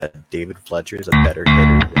that David Fletcher is a better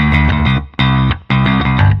hitter than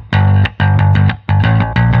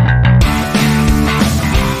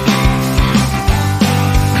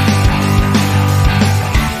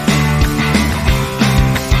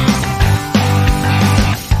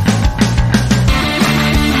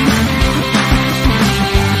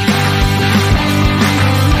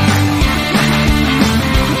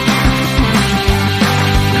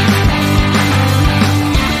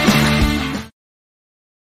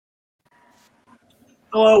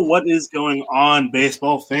Hello, what is going on,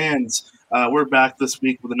 baseball fans? We're back this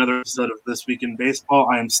week with another episode of This Week in Baseball.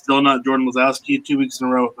 I am still not Jordan Lazowski. 2 weeks in a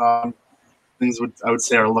row, things I would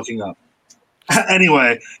say are looking up.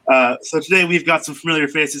 Anyway, so today we've got some familiar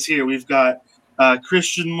faces here. We've got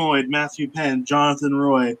Christian Lloyd, Matthew Penn, Jonathan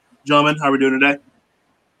Roy. Gentlemen, how are we doing today?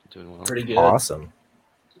 Doing well. Pretty good. awesome.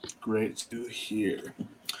 Great to hear.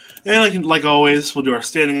 And like always, we'll do our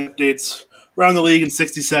standing updates around the league in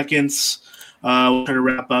 60 seconds. We'll try to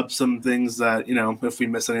wrap up some things that, if we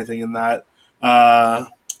miss anything in that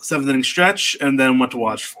seventh inning stretch, and then what to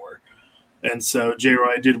watch for. And so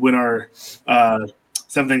J-Roy did win our seventh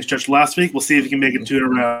inning stretch last week. We'll see if he can make it 2 in a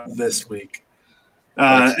row this week.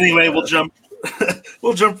 Anyway, we'll jump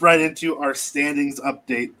right into our standings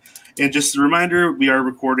update. And just a reminder, we are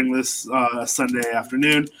recording this Sunday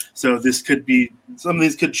afternoon, so this could be some of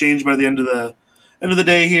these could change by the end of the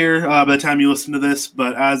day here. By the time you listen to this,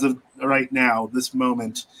 but as of right now, this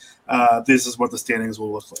moment, this is what the standings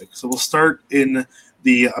will look like. So we'll start in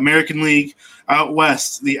the American League. Out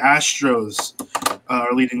west, the Astros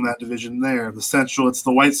are leading that division there. The Central, it's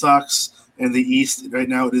the White Sox, and the East right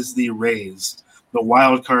now it is the Rays. The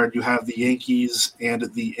wild card, you have the Yankees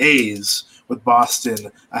and the A's, with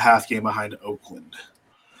Boston a half game behind Oakland.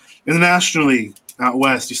 In the National League, out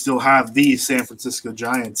west, you still have the San Francisco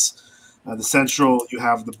Giants. The Central, you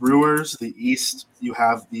have the Brewers. The East, you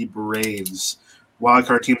have the Braves.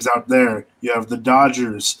 Wildcard teams out there, you have the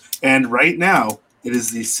Dodgers. And right now, it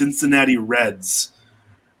is the Cincinnati Reds.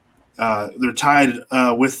 They're tied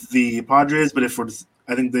with the Padres, but I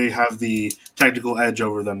think they have the technical edge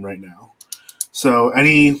over them right now. So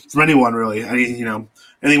from anyone really, anything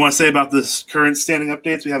you want to say about this current standing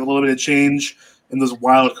updates? We have a little bit of change in those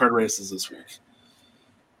wild card races this week.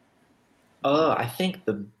 I think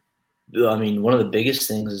one of the biggest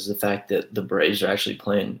things is the fact that the Braves are actually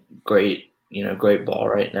playing great ball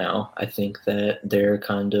right now. I think that they're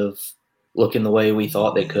kind of looking the way we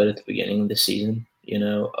thought they could at the beginning of the season.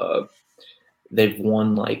 They've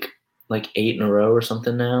won like 8 in a row or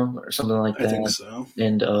something now, or something like that. I think so.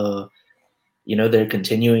 And they're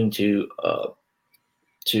continuing to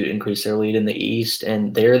increase their lead in the East,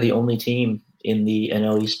 and they're the only team in the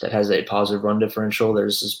NL East that has a positive run differential.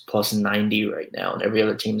 There's this plus 90 right now, and every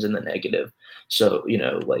other team's in the negative. So,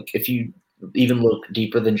 if you even look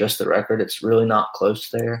deeper than just the record, it's really not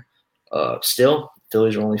close there. Still,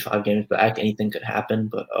 Phillies are only 5 games back. Anything could happen,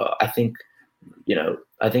 but I think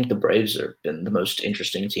the Braves have been the most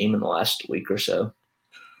interesting team in the last week or so.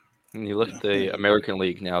 And you look at the American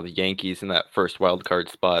League now, the Yankees in that first wild card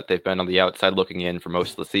spot, they've been on the outside looking in for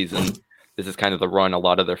most of the season. This is kind of the run a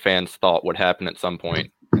lot of their fans thought would happen at some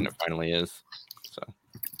point, and it finally is. So,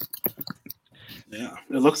 yeah,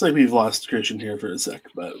 it looks like we've lost Christian here for a sec,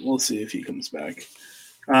 but we'll see if he comes back.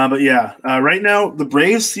 Right now the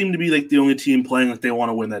Braves seem to be like the only team playing like they want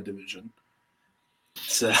to win that division.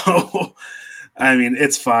 So,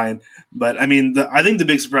 it's fine. But I think the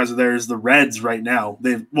big surprise there is the Reds right now.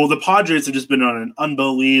 The Padres have just been on an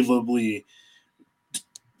unbelievably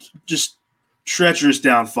just treacherous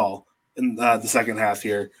downfall in the second half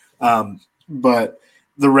here. But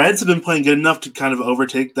the Reds have been playing good enough to kind of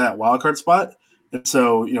overtake that wild card spot. And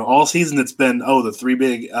so, all season it's been, the 3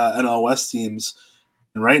 big NL West teams.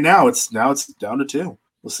 And right now it's down to 2.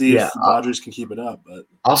 We'll see if the Padres can keep it up. But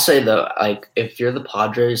I'll say, though, if you're the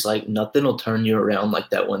Padres, nothing will turn you around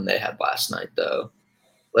like that one they had last night, though.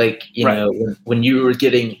 When you were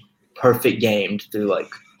getting perfect gamed through,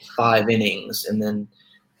 5 innings, and then,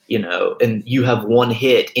 and you have 1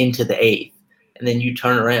 hit into the 8th, and then you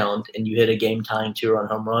turn around and you hit a game-tying 2-run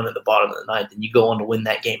home run at the bottom of the 9th, and you go on to win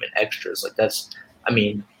that game in extras. If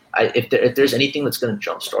there's anything that's going to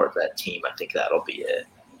jumpstart that team, I think that'll be it.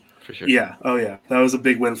 For sure. Yeah. Oh, yeah. That was a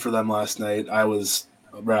big win for them last night. I was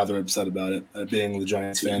rather upset about it, being the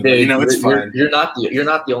Giants fan. Dude, but, it's fine. You're not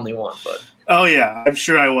the only one, but. Oh, yeah. I'm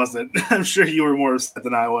sure I wasn't. I'm sure you were more upset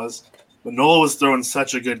than I was. But Nola was throwing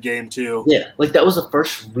such a good game, too. Yeah. That was the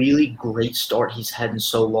first really great start he's had in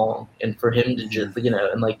so long. And for him to just,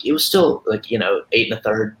 it was still, 8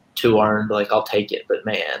 1/3, 2 earned. I'll take it. But,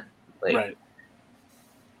 man. Right.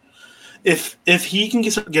 if he can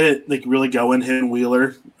get it like really going, him and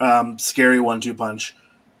Wheeler, scary 1-2 punch.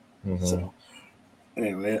 Mhm. So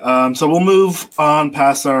anyway, so we'll move on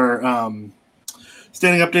past our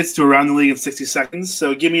standing updates to around the league in 60 seconds.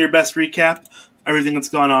 So give me your best recap, everything that's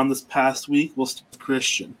gone on this past week. We'll start with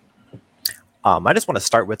Christian. I just want to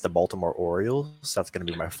start with the Baltimore Orioles. That's going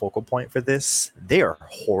to be my focal point for this. They are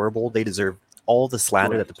horrible. They deserve all the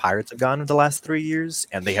slander that the Pirates have gotten in the last 3 years,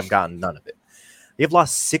 and they have gotten none of it. They've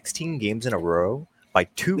lost 16 games in a row by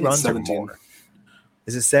 2 runs or more.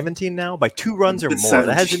 Is it 17 now? By 2 runs or more. 17.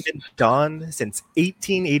 That hasn't been done since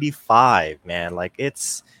 1885, man. Like,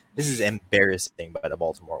 this is embarrassing by the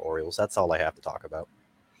Baltimore Orioles. That's all I have to talk about.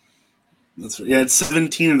 That's right. Yeah, it's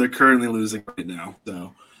 17, and they're currently losing right now.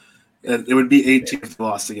 So it would be 18 if they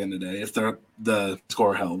lost again today, if the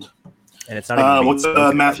score held. And it's not even what's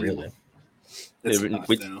Matthew? Really.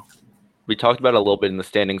 We talked about it a little bit in the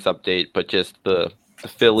standings update, but just the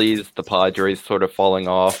Phillies, the Padres sort of falling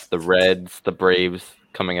off, the Reds, the Braves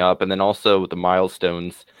coming up, and then also the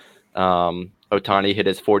milestones. Ohtani hit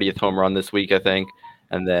his 40th home run this week, I think.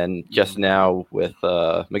 And then just now with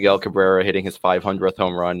Miguel Cabrera hitting his 500th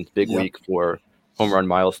home run, big week for home run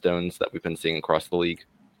milestones that we've been seeing across the league.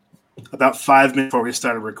 About 5 minutes before we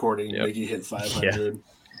started recording, Miggy hit 500. Yeah.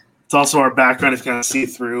 It's also our background. If you kind of see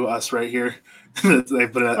through us right here. They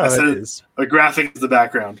put a graphic as the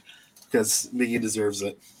background because Miggy deserves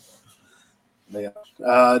it.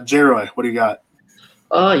 Yeah. J-Roy, what do you got?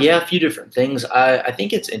 Yeah, a few different things. I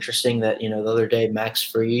think it's interesting that, the other day Max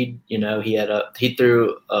Fried, he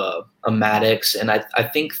threw a Maddox, and I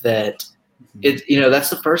think that that's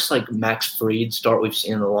the first like Max Fried start we've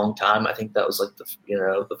seen in a long time. I think that was like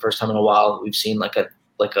the first time in a while that we've seen like a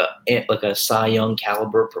Cy Young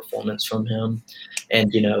caliber performance from him,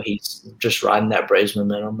 and he's just riding that Braves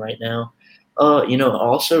momentum right now.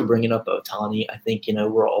 Also bringing up Ohtani, I think,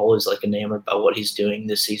 we're always like enamored by what he's doing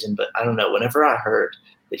this season. But I don't know, whenever I heard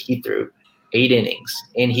that he threw 8 innings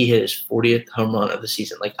and he hit his 40th home run of the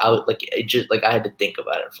season, I had to think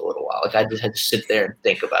about it for a little while. Like I just had to sit there and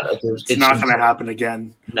think about it. Like it's not going to happen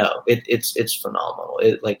again. No, it's phenomenal.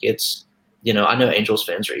 I know Angels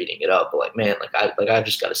fans are eating it up, but I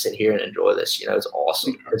just got to sit here and enjoy this. It's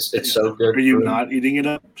awesome. It's so good. Are you not eating it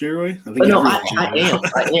up, J-Roy? I am.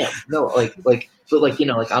 No, I'm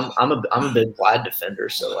a big Vlad defender,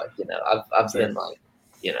 so I've been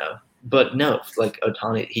but no,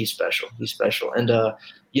 Ohtani, he's special. He's special, and I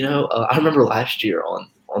remember last year on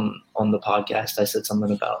the podcast I said something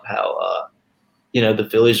about how the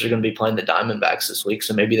Phillies are going to be playing the Diamondbacks this week,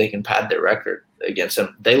 so maybe they can pad their record against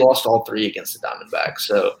them. They lost all 3 against the Diamondbacks,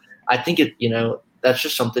 so I think that's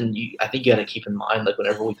just something I think you got to keep in mind. Like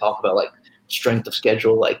whenever we talk about strength of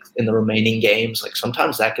schedule, in the remaining games,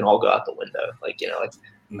 sometimes that can all go out the window.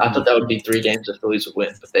 I thought that would be 3 games the Phillies would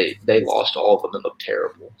win, but they lost all of them and looked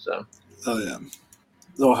terrible. So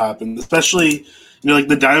it'll happen, especially. The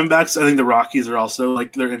Diamondbacks, I think the Rockies are also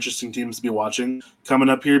they're interesting teams to be watching coming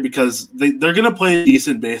up here because they're going to play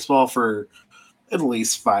decent baseball for at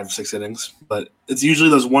least 5-6 innings, but it's usually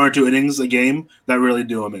those 1 or 2 innings a game that really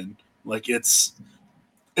do them in. It's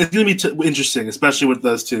going to be interesting, especially with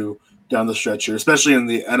those 2 down the stretch here, especially in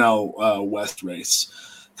the NL West race.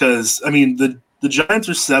 Because the Giants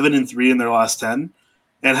are 7-3 in their last 10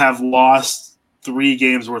 and have lost 3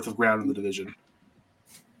 games worth of ground in the division.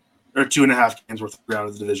 Or 2.5 games worth of ground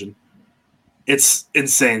in the division. It's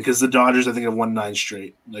insane because the Dodgers, I think, have won 9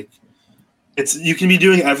 straight. You can be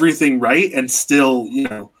doing everything right and still,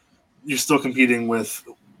 you're still competing with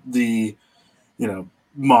the,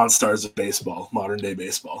 monsters of baseball, modern day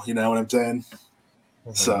baseball. You know what I'm saying?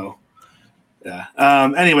 Mm-hmm. So, yeah.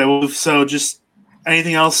 Anyway, so just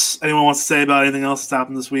anything else anyone wants to say about anything else that's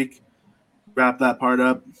happened this week? Wrap that part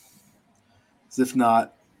up. If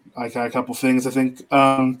not, I got a couple things. I think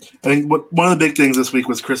one of the big things this week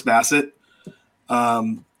was Chris Bassett.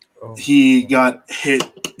 He got hit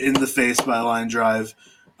in the face by a line drive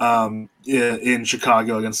in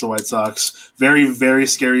Chicago against the White Sox. Very, very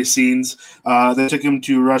scary scenes. They took him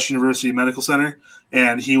to Rush University Medical Center,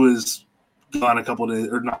 and he was gone a couple days,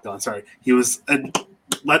 or not gone. Sorry, he was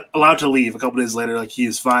allowed to leave a couple days later. He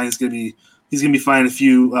is fine. He's gonna be fine. A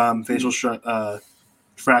few facial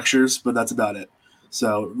fractures, but that's about it.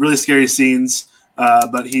 So really scary scenes,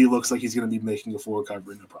 but he looks like he's going to be making a full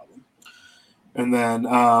recovery, no problem. And then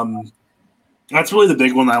that's really the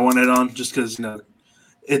big one that I wanted on, just because I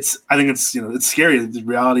think it's scary. The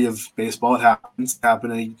reality of baseball, it happens,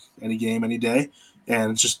 any game, any day,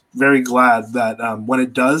 and it's just very glad that when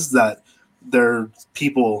it does, that there are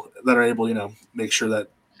people that are able, make sure that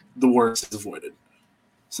the worst is avoided.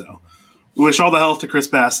 So We wish all the health to Chris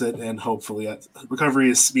Bassett, and hopefully recovery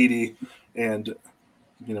is speedy and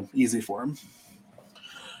easy for him.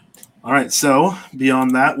 All right, so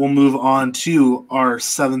beyond that, we'll move on to our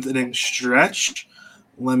 7th inning stretch.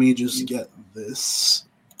 Let me just get this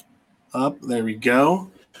up. There we go.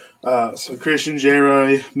 So Christian,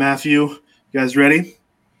 J-Roy, Matthew, you guys ready?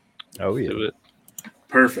 Oh, yeah.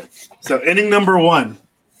 Perfect. So inning number 1.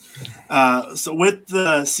 So with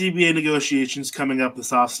the CBA negotiations coming up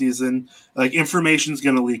this offseason, like information's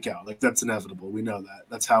going to leak out. Like that's inevitable. We know that.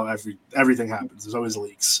 That's how everything happens. There's always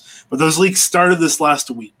leaks. But those leaks started this last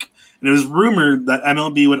week. And it was rumored that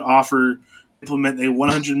MLB would implement a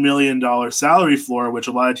 $100 million salary floor, which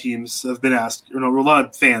a lot of teams have been asking, a lot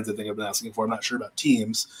of fans I think have been asking for. I'm not sure about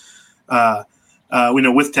teams. We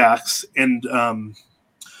know with tax and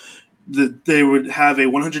that they would have a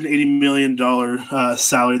 $180 million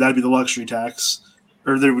salary. That'd be the luxury tax,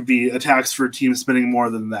 or there would be a tax for teams spending more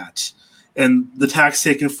than that. And the tax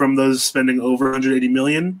taken from those spending over $180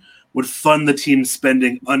 million would fund the team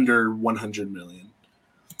spending under $100 million.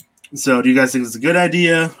 So do you guys think it's a good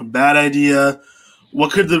idea, a bad idea?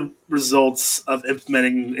 What could the results of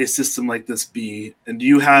implementing a system like this be? And do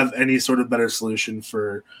you have any sort of better solution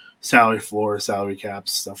for salary floor, salary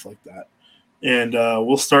caps, stuff like that? And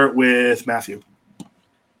we'll start with Matthew.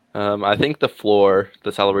 I think the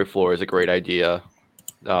salary floor is a great idea.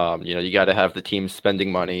 You got to have the teams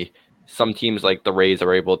spending money. Some teams like the Rays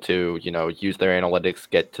are able to, use their analytics,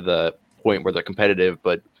 get to the point where they're competitive,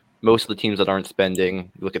 but most of the teams that aren't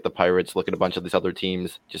spending, look at the Pirates, look at a bunch of these other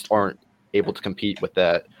teams, just aren't able to compete with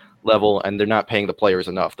that level, and they're not paying the players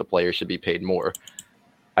enough. The players should be paid more.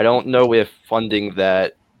 I don't know if funding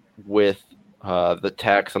that with the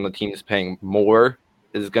tax on the teams paying more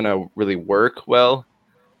is going to really work well,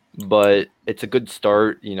 but it's a good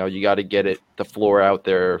start. You got to get the floor out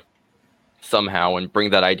there somehow and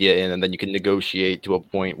bring that idea in, and then you can negotiate to a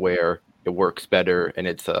point where it works better and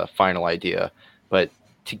it's a final idea. But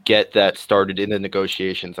to get that started in the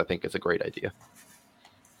negotiations, I think is a great idea.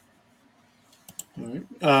 All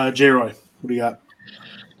right. J-Roy, what do you got?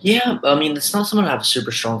 Yeah, I mean, it's not something I have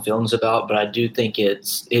super strong feelings about, but I do think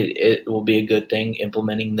it will be a good thing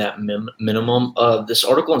implementing that minimum. This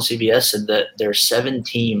article on CBS said that there are 7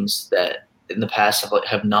 teams that in the past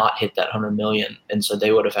have not hit that 100 million, and so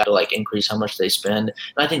they would have had to increase how much they spend.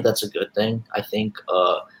 And I think that's a good thing. I think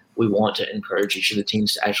we want to encourage each of the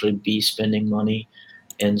teams to actually be spending money,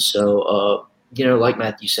 and so like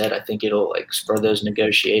Matthew said, I think it'll spur those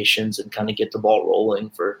negotiations and kind of get the ball rolling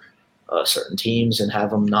for certain teams and have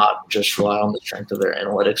them not just rely on the strength of their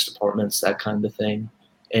analytics departments, that kind of thing.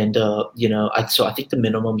 And, so I think the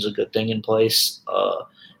minimum is a good thing in place.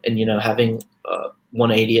 And, having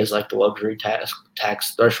 180 as the luxury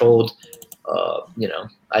tax threshold,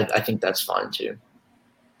 I think that's fine too.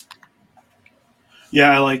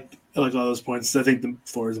 Yeah, I like all those points. I think the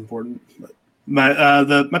floor is important. But my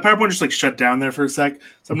PowerPoint just shut down there for a sec,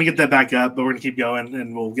 so I'm gonna get that back up. But we're gonna keep going,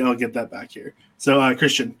 and I'll get that back here. So,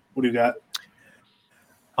 Christian, what do you got?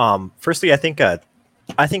 Firstly, I think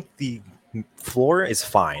the floor is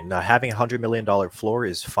fine. Having $100 million floor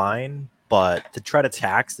is fine, but to try to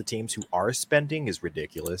tax the teams who are spending is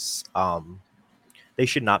ridiculous. They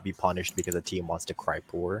should not be punished because a team wants to cry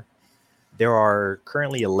poor. There are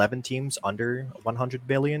currently 11 teams under 100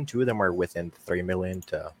 million. 2 of them are within 3 million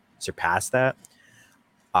to surpass that.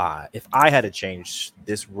 If I had to change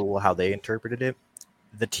this rule, how they interpreted it,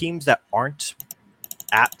 the teams that aren't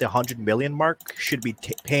at the 100 million mark should be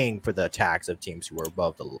paying for the tax of teams who are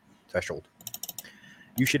above the threshold.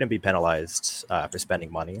 You shouldn't be penalized for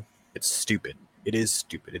spending money. It's stupid. It is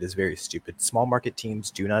stupid. It is very stupid. Small market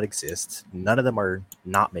teams do not exist. None of them are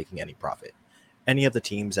not making any profit. Any of the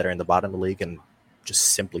teams that are in the bottom of the league can just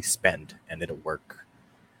simply spend and it'll work.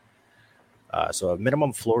 So a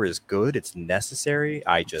minimum floor is good. It's necessary.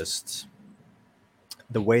 The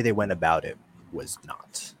way they went about it was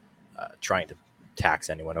not trying to tax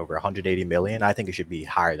anyone over 180 million. I think it should be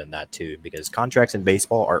higher than that too, because contracts in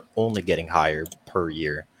baseball are only getting higher per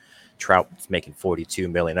year. Trout's making 42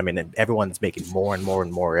 million. I mean, everyone's making more and more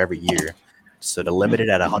and more every year. So to limit it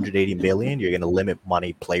at 180 million, you're going to limit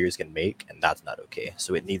money players can make, and that's not okay.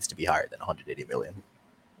 So it needs to be higher than 180 million.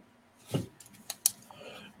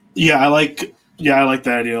 Yeah, I like that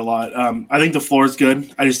idea a lot. I think the floor is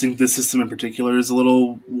good. I just think this system in particular is a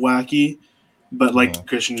little wacky. But like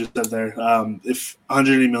Christian just said there, if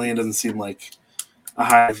 180 million doesn't seem like a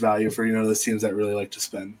high value for those teams that really like to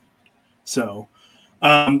spend. So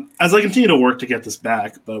as I continue to work to get this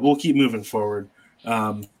back, but we'll keep moving forward.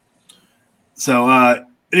 So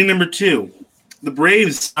inning number 2, the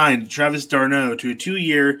Braves signed Travis d'Arnaud to a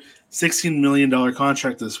 2-year, $16 million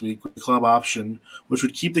contract this week with the club option, which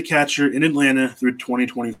would keep the catcher in Atlanta through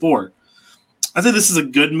 2024. I think this is a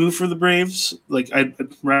good move for the Braves. But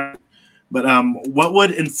what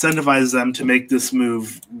would incentivize them to make this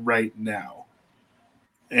move right now?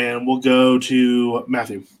 And we'll go to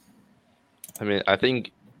Matthew. I mean, I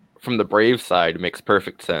think from the Braves side, it makes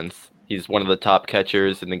perfect sense. He's one of the top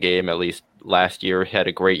catchers in the game, at least last year. He had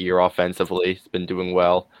a great year offensively. He's been doing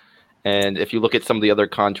well. And if you look at some of the other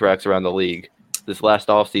contracts around the league, this last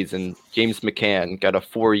offseason, James McCann got a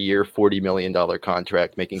 4-year, $40 million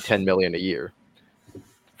contract, making $10 million a year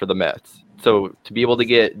for the Mets. So to be able to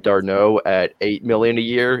get d'Arnaud at $8 million a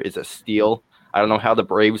year is a steal. I don't know how the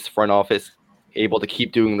Braves front office able to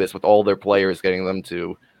keep doing this with all their players, getting them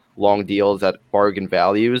to long deals at bargain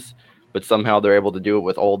values, but somehow they're able to do it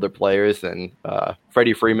with all their players. And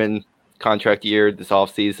Freddie Freeman contract year this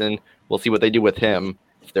offseason, we'll see what they do with him,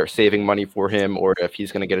 if they're saving money for him or if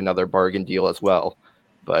he's going to get another bargain deal as well.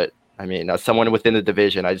 But I mean, as someone within the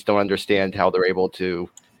division, I just don't understand how they're able to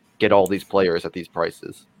get all these players at these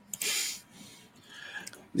prices.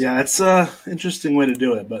 Yeah, it's an interesting way to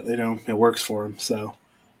do it, but it works for him. So,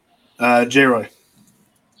 J-Roy.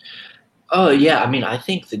 Oh, yeah. I mean, I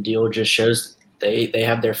think the deal just shows they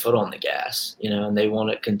have their foot on the gas, and they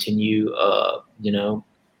want to continue,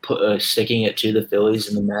 sticking it to the Phillies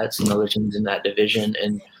and the Mets and other teams in that division.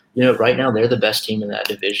 And, right now they're the best team in that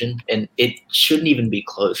division, and it shouldn't even be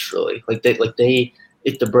close, really.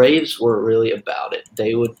 If the Braves were really about it,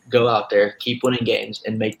 they would go out there, keep winning games,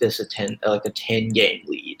 and make this a 10-game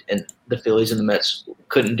lead. And the Phillies and the Mets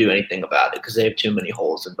couldn't do anything about it because they have too many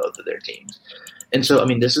holes in both of their teams. And so, I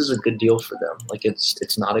mean, this is a good deal for them.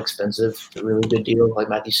 It's not expensive. It's a really good deal. Like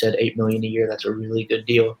Matthew said, $8 million a year. That's a really good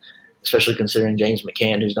deal, especially considering James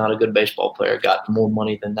McCann, who's not a good baseball player, got more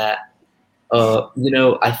money than that.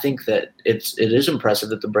 I think that it is impressive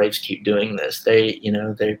that the Braves keep doing this.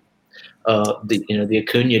 The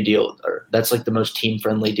Acuna deal, that's like the most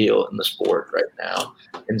team-friendly deal in the sport right now.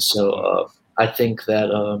 And so I think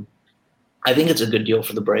that I think it's a good deal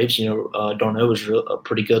for the Braves. d'Arnaud was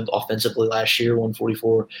pretty good offensively last year,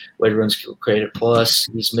 144 weighted runs created plus.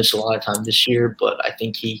 He's missed a lot of time this year, but I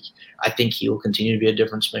think he will continue to be a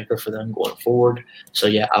difference maker for them going forward. So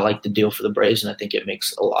yeah, I like the deal for the Braves, and I think it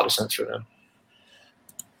makes a lot of sense for them.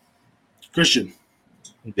 Christian.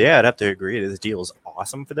 Yeah, I'd have to agree. This deal is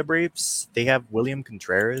awesome for the Braves. They have William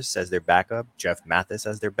Contreras as their backup, Jeff Mathis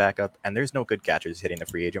as their backup, and there's no good catchers hitting the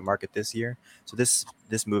free agent market this year. So this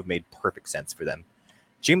move made perfect sense for them.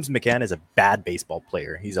 James McCann is a bad baseball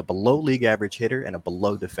player. He's a below league average hitter and a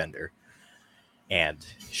below defender, and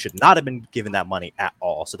should not have been given that money at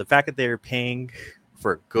all. So the fact that they're paying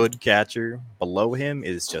for a good catcher below him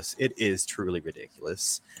is truly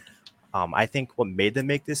ridiculous. I think what made them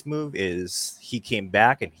make this move is he came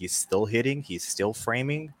back and he's still hitting, he's still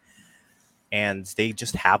framing, and they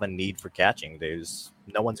just have a need for catching. There's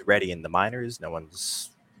no one's ready in the minors, no one's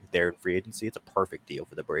there in free agency. It's a perfect deal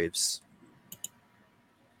for the Braves.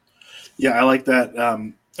 Yeah, I like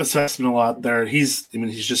that assessment a lot there. He's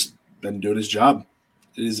just been doing his job.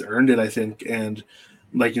 He's earned it, I think. And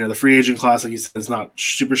the free agent class, like you said, is not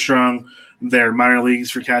super strong. Their minor leagues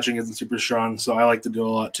for catching isn't super strong, so I like the deal a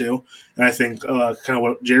lot too. And I think kind of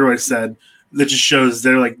what J-Roy said, that just shows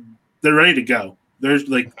they're ready to go. They're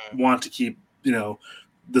want to keep the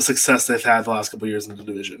success they've had the last couple of years in the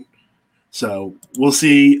division. So we'll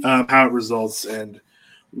see how it results and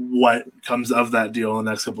what comes of that deal in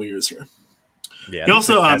the next couple of years here. Yeah. He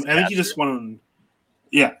also, I think he just went on.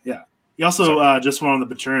 Yeah. He also just went on the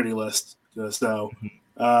paternity list. So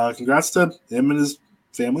congrats to him and his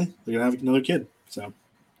family. They're gonna have another kid. So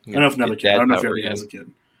I don't know if another kid. I don't know if he already has a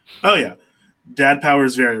kid. Oh yeah, dad power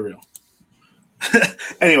is very real.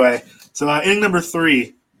 Anyway, so inning number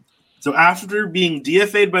 3. So after being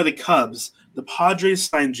DFA'd by the Cubs, the Padres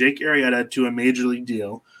signed Jake Arrieta to a major league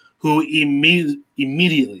deal, who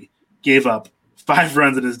immediately gave up 5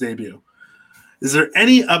 runs in his debut. Is there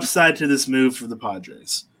any upside to this move for the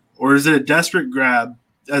Padres, or is it a desperate grab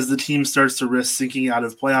as the team starts to risk sinking out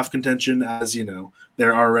of playoff contention, as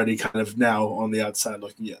they're already kind of now on the outside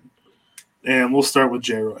looking in? And we'll start with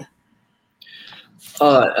J-Roy.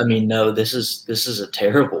 No, this is a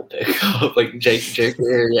terrible pick. Jake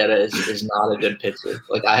Arrieta is not a good pitcher.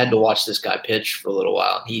 I had to watch this guy pitch for a little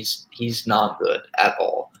while. He's not good at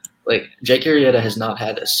all. Jake Arrieta has not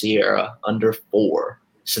had a SIERA under 4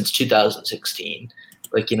 since 2016.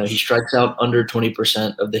 He strikes out under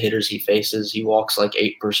 20% of the hitters he faces. He walks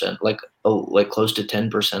 8%, close to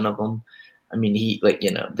 10% of them. I mean,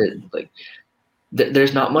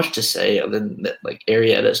 there's not much to say other than that.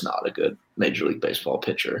 Arrieta is not a good Major League Baseball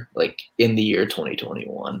pitcher, like in the year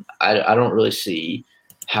 2021. I don't really see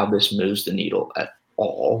how this moves the needle at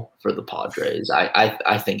all for the Padres.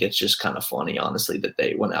 I think it's just kind of funny, honestly, that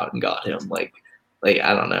they went out and got him. Like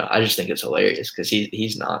I don't know. I just think it's hilarious because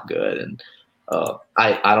he's not good, and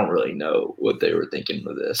I don't really know what they were thinking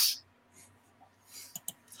with this.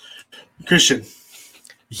 Christian.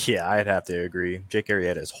 Yeah, I'd have to agree. Jake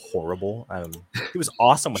Arrieta is horrible. He was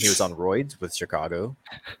awesome when he was on roids with Chicago.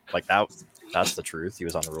 Like that's the truth. He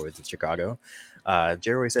was on the roids with Chicago.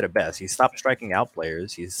 Jerry said it best. He stopped striking out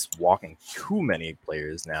players. He's walking too many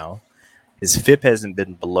players now. His FIP hasn't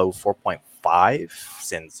been below 4.5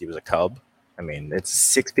 since he was a Cub. I mean, it's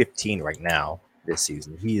 6.15 right now this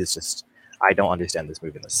season. He is just – I don't understand this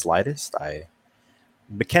move in the slightest.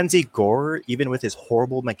 Mackenzie Gore, even with his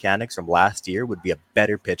horrible mechanics from last year, would be a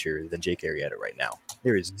better pitcher than Jake Arrieta right now.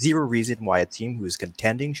 There is zero reason why a team who is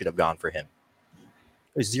contending should have gone for him.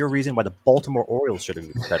 There's zero reason why the Baltimore Orioles should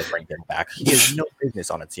have tried to bring him back. He has no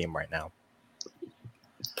business on a team right now.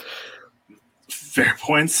 Fair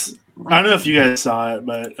points. I don't know if you guys saw it,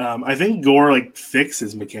 but I think Gore fixed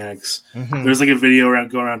his mechanics. Mm-hmm. There's a video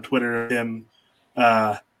going around Twitter of him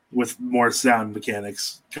with more sound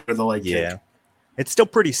mechanics for the leg kick. It's still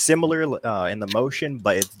pretty similar in the motion,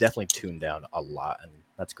 but it's definitely tuned down a lot, and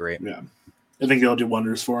that's great. Yeah, I think they'll do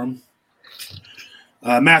wonders for him.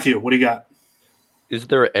 Matthew, what do you got? Is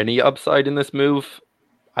there any upside in this move?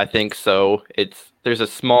 I think so. There's a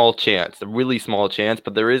small chance, a really small chance,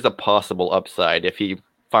 but there is a possible upside if he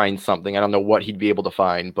finds something. I don't know what he'd be able to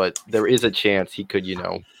find, but there is a chance he could,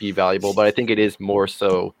 be valuable. But I think it is more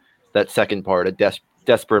so that second part, a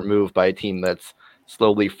desperate move by a team that's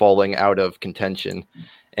slowly falling out of contention.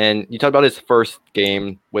 And you talked about his first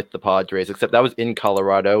game with the Padres, except that was in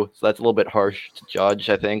Colorado, so that's a little bit harsh to judge,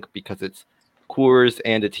 I think, because it's Coors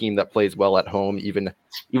and a team that plays well at home. Even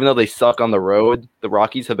though they suck on the road, the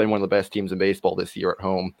Rockies have been one of the best teams in baseball this year at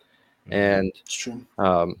home. And it's true.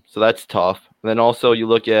 So that's tough. And then also you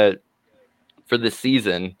look at, for this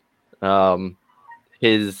season,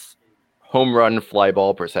 his home run fly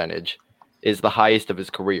ball percentage is the highest of his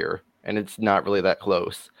career, and it's not really that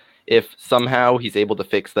close. If somehow he's able to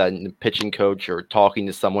fix that, and the pitching coach or talking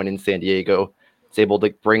to someone in San Diego is able to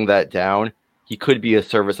bring that down, he could be a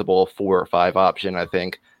serviceable 4 or 5 option, I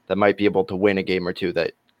think, that might be able to win a game or two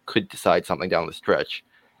that could decide something down the stretch.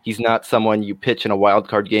 He's not someone you pitch in a wild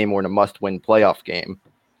card game or in a must-win playoff game,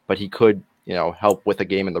 but he could, help with a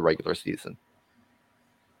game in the regular season.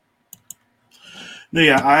 No,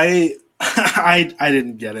 yeah, I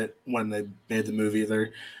didn't get it when they made the move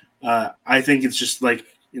either. I think it's just the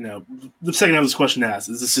second half of this question asked,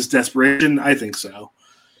 is this just desperation? I think so.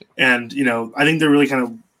 And, I think they're really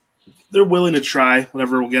they're willing to try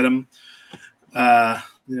whatever will get them,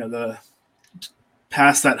 the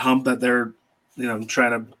past that hump that they're,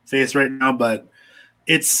 trying to face right now. But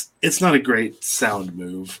it's not a great sound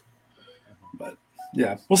move. But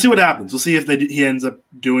yeah, we'll see what happens. We'll see if he ends up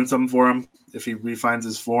doing something for him, if he refines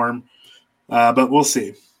his form. But we'll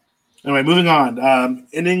see. Anyway, moving on.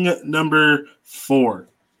 Inning number 4,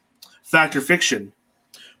 fact or fiction.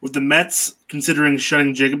 With the Mets considering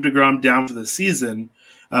shutting Jacob deGrom down for the season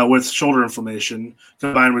with shoulder inflammation,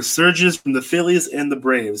 combined with surges from the Phillies and the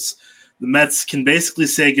Braves, the Mets can basically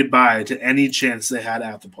say goodbye to any chance they had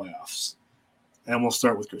at the playoffs. And we'll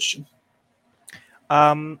start with Christian.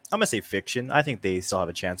 I'm going to say fiction. I think they still have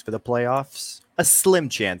a chance for the playoffs. A slim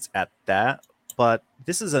chance at that. But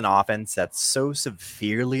this is an offense that's so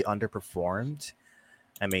severely underperformed.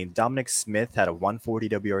 I mean, Dominic Smith had a 140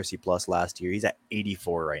 WRC plus last year. He's at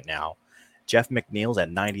 84 right now. Jeff McNeil's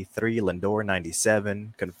at 93, Lindor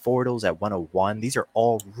 97, Conforto's at 101. These are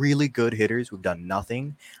all really good hitters who've done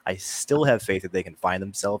nothing. I still have faith that they can find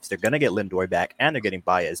themselves. They're going to get Lindor back, and they're getting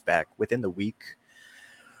Baez back within the week.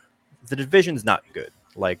 The division's not good.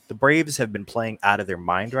 The Braves have been playing out of their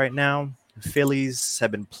mind right now. The Phillies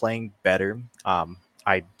have been playing better.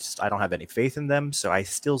 I don't have any faith in them, so I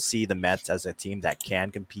still see the Mets as a team that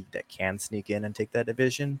can compete, that can sneak in and take that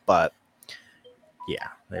division. But yeah,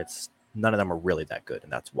 none of them are really that good,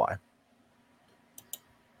 and that's why.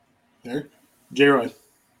 J-Roy.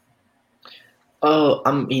 Oh,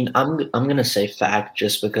 I'm gonna say fact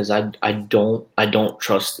just because I don't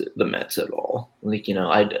trust the Mets at all.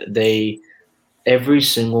 Every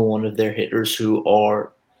single one of their hitters who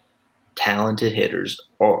are talented hitters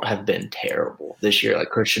have been terrible this year.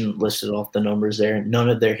 Christian listed off the numbers there. None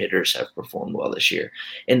of their hitters have performed well this year.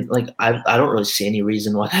 And I don't really see any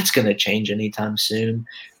reason why that's going to change anytime soon.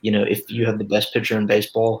 If you have the best pitcher in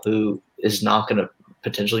baseball who is not going to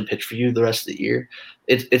potentially pitch for you the rest of the year,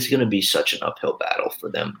 it's going to be such an uphill battle for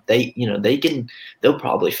them. They'll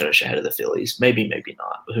probably finish ahead of the Phillies. Maybe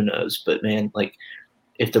not. Who knows? But man, like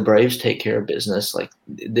if the Braves take care of business, like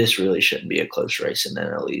this really shouldn't be a close race in the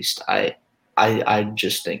NL East. I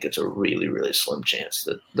just think it's a really, really slim chance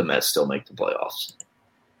that the Mets still make the playoffs.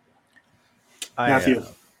 Matthew.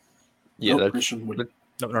 Christian.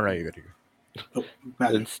 No, you're good.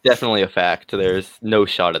 It's definitely a fact. There's no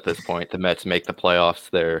shot at this point the Mets make the playoffs.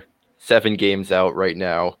 They're 7 games out right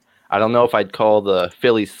now. I don't know if I'd call the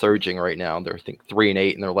Phillies surging right now. They're, I think,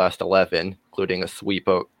 3-8 in their last 11, including a sweep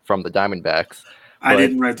from the Diamondbacks. I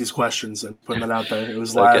didn't write these questions and put that out there. It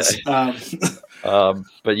was last.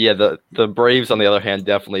 But yeah, the Braves, on the other hand,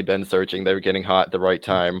 definitely been surging. They were getting hot at the right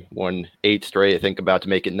time. Won 8 straight, I think about to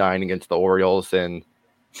make it 9 against the Orioles. And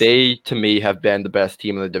they, to me, have been the best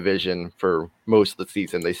team in the division for most of the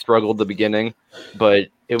season. They struggled at the beginning, but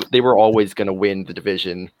they were always going to win the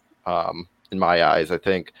division, in my eyes. I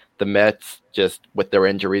think the Mets, just with their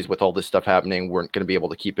injuries, with all this stuff happening, weren't going to be able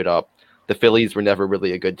to keep it up. The Phillies were never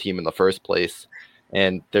really a good team in the first place,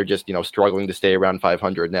 and they're just, struggling to stay around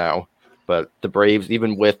 500 now. But the Braves,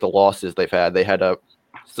 even with the losses they've had, they had a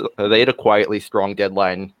quietly strong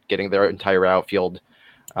deadline, getting their entire outfield.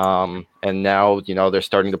 And now, they're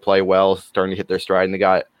starting to play well, starting to hit their stride, and they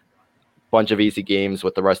got a bunch of easy games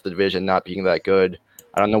with the rest of the division not being that good.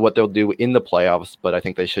 I don't know what they'll do in the playoffs, but I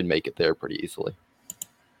think they should make it there pretty easily.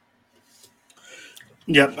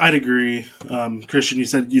 Yeah, I'd agree. Christian, you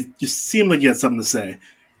said you seem like you had something to say.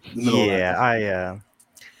 Yeah,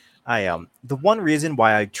 the one reason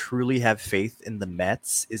why I truly have faith in the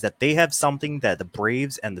Mets is that they have something that the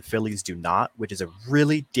Braves and the Phillies do not, which is a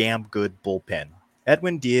really damn good bullpen.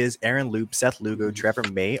 Edwin Diaz, Aaron Loup, Seth Lugo, Trevor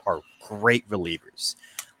May are great relievers.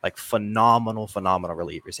 Like phenomenal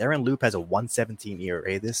relievers. Aaron Loup has a 1.17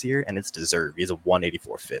 ERA this year, and it's deserved. He has a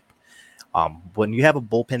 1.84 FIP. When you have a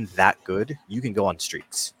bullpen that good, you can go on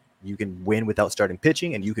streaks. You can win without starting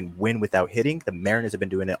pitching, and you can win without hitting. The Mariners have been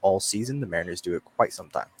doing it all season. The Mariners do it quite some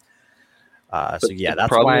time. That's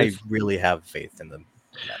why I really have faith in the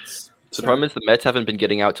Mets. The problem is the Mets haven't been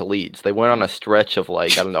getting out to leads. They went on a stretch of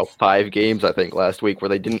 5 games, I think, last week where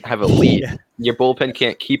they didn't have a lead. Yeah. Your bullpen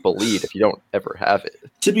can't keep a lead if you don't ever have it.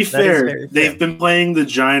 To be fair, they've been playing the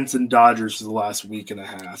Giants and Dodgers for the last week and a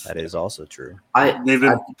half. That is also true. They've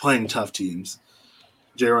been playing tough teams.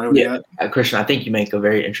 J-Roy, Christian, I think you make a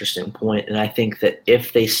very interesting point, and I think that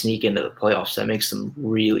if they sneak into the playoffs, that makes them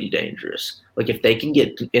really dangerous. Like if they can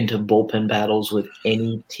get into bullpen battles with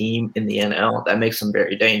any team in the NL, that makes them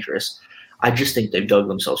very dangerous. I just think they've dug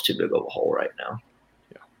themselves too big of a hole right now.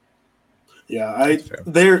 Yeah,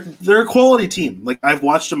 they're a quality team. Like I've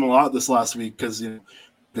watched them a lot this last week because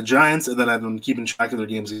the Giants, and then I've been keeping track of their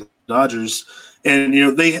games against the Dodgers, and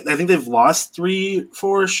I think they've lost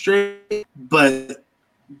 3-4 straight, but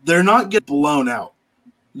they're not getting blown out.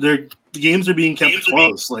 The games are being kept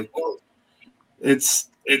close.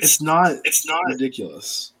 It's not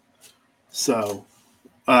ridiculous. So,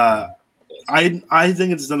 I think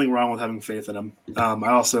it's nothing wrong with having faith in them. I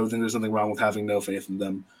also think there's nothing wrong with having no faith in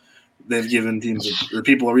them. They've given teams or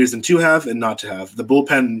people a reason to have and not to have. The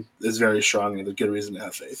bullpen is very strong and a good reason to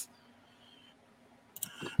have faith.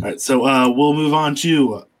 All right, so we'll move on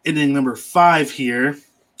to inning number 5 here.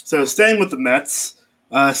 So staying with the Mets.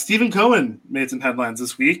 Stephen Cohen made some headlines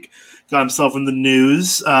this week, got himself in the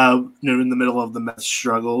news in the middle of the Mets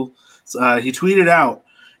struggle. He tweeted out,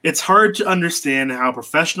 "It's hard to understand how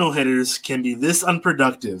professional hitters can be this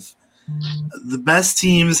unproductive. The best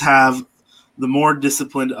teams have the more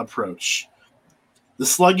disciplined approach. The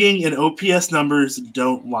slugging and OPS numbers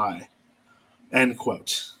don't lie." End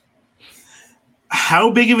quote.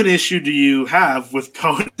 How big of an issue do you have with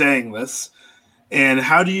Cohen saying this? And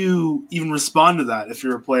how do you even respond to that if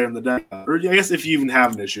you're a player in the deck? Or I guess if you even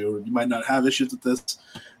have an issue, or you might not have issues with this,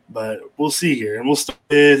 but we'll see here. And we'll start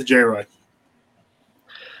with J-Roy.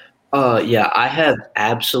 I have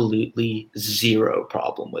absolutely zero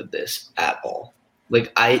problem with this at all.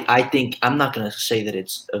 I think I'm not going to say that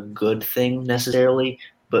it's a good thing necessarily,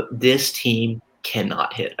 but this team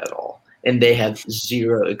cannot hit at all. And they have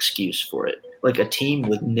zero excuse for it. Like a team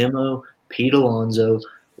with Nimmo, Pete Alonso,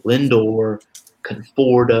 Lindor,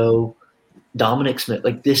 Conforto, Dominic Smith,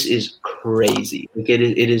 this is crazy. It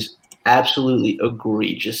is absolutely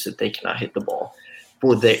egregious that they cannot hit the ball.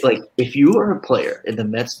 If you are a player in the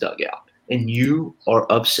Mets dugout and you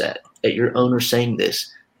are upset at your owner saying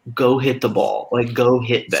this, go hit the ball. Go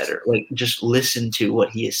hit better. Just listen to what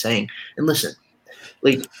he is saying. And listen,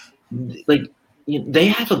 they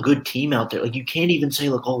have a good team out there. You can't even say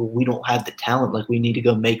we don't have the talent. We need to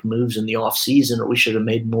go make moves in the off season, or we should have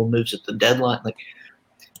made more moves at the deadline.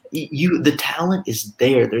 the talent is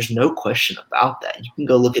there. There's no question about that. You can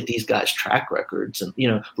go look at these guys' track records and,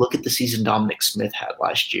 look at the season Dominic Smith had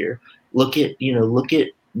last year. Look at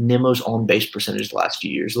Nemo's on base percentage the last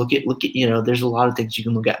few years. Look at, there's a lot of things you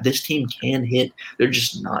can look at. This team can hit. They're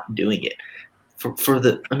just not doing it.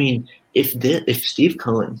 If Steve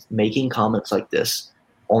Cohen making comments like this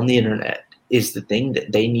on the internet is the thing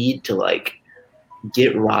that they need to like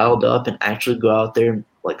get riled up and actually go out there and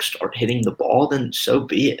like start hitting the ball, then so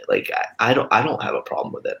be it. Like I don't have a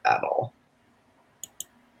problem with it at all.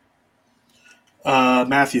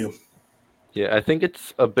 Matthew. Yeah, I think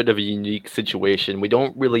it's a bit of a unique situation. We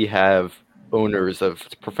don't really have owners of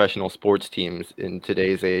professional sports teams in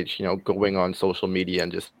today's age, going on social media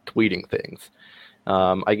and just tweeting things.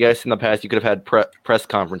 I guess in the past you could have had press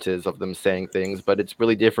conferences of them saying things, but it's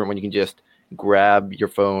really different when you can just grab your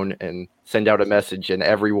phone and send out a message and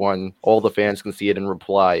all the fans can see it and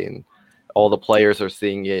reply, and all the players are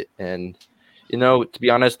seeing it. And, to be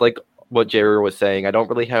honest, like what Jerry was saying, I don't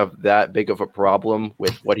really have that big of a problem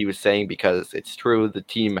with what he was saying because it's true, the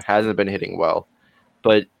team hasn't been hitting well,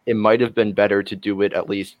 but it might have been better to do it at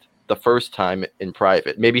least the first time in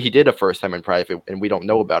private. Maybe he did a first time in private and we don't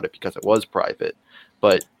know about it because it was private,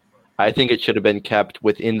 but I think it should have been kept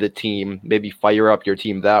within the team, maybe fire up your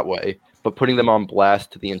team that way. But putting them on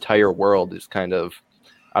blast to the entire world is kind of,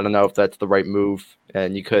 I don't know if that's the right move.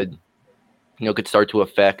 And you could start to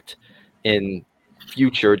affect in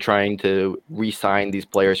future trying to re-sign these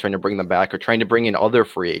players, trying to bring them back, or trying to bring in other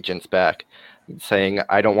free agents back, saying,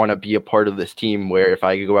 I don't want to be a part of this team where if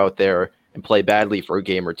I go out there and play badly for a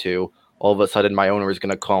game or two, all of a sudden my owner is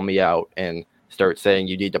going to call me out and start saying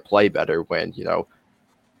you need to play better when,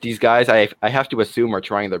 these guys I have to assume are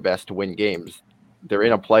trying their best to win games. They're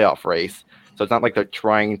in a playoff race, so it's not like they're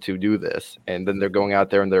trying to do this, and then they're going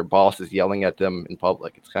out there and their boss is yelling at them in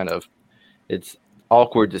public. It's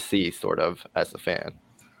awkward to see, sort of, as a fan.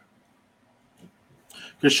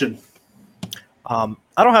 Christian. I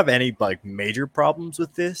don't have any major problems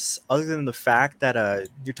with this, other than the fact that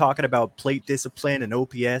you're talking about plate discipline and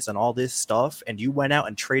OPS and all this stuff, and you went out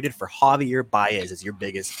and traded for Javier Baez as your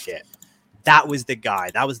biggest hit. That was the guy.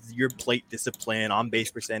 That was your plate discipline, on-base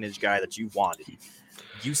percentage guy that you wanted.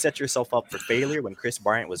 You set yourself up for failure when Chris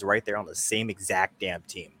Bryant was right there on the same exact damn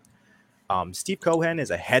team. Steve Cohen is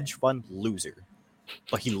a hedge fund loser,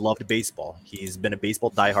 but he loved baseball. He's been a baseball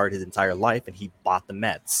diehard his entire life, and he bought the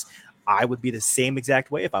Mets. I would be the same exact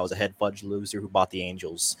way if I was a hedge fund loser who bought the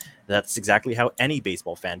Angels. That's exactly how any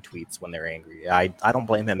baseball fan tweets when they're angry. I don't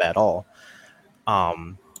blame him at all.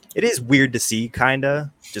 It is weird to see,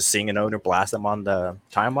 just seeing an owner blast them on the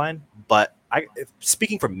timeline. But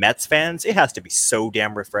speaking for Mets fans, it has to be so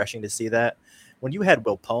damn refreshing to see that. When you had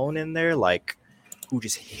Will Pone in there, who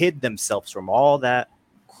just hid themselves from all that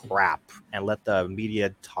crap and let the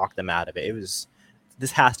media talk them out of it.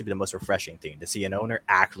 This has to be the most refreshing thing, to see an owner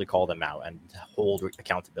actually call them out and hold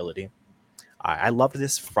accountability. I loved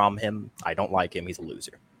this from him. I don't like him. He's a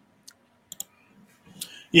loser.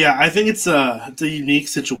 Yeah, I think it's a unique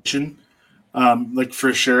situation,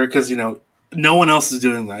 for sure, because no one else is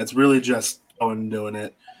doing that. It's really just Owen doing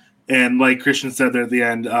it, and like Christian said there at the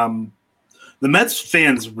end, the Mets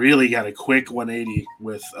fans really got a quick 180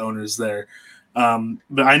 with owners there.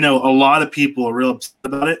 But I know a lot of people are real upset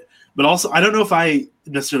about it. But also, I don't know if I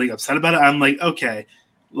necessarily upset about it. I'm like, okay,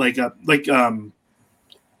 it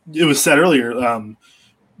was said earlier,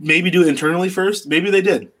 maybe do it internally first. Maybe they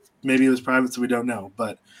did. Maybe it was private, so we don't know.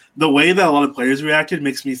 But the way that a lot of players reacted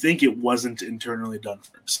makes me think it wasn't internally done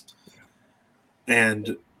first.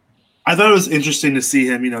 And I thought it was interesting to see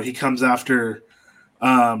him. He comes after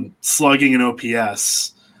slugging and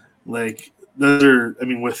OPS. Those are,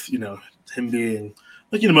 with, him being,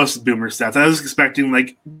 most of the boomer stats. I was expecting,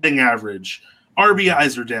 batting average.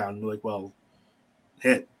 RBIs are down.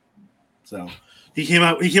 Hit. So he came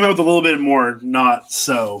out with a little bit more not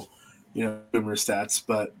so, boomer stats.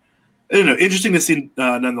 But, interesting to see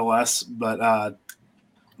nonetheless. But,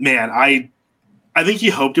 man, I think he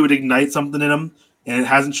hoped it would ignite something in him, and it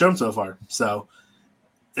hasn't shown so far. So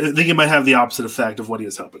I think it might have the opposite effect of what he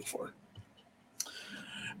was hoping for.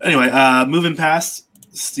 Anyway, moving past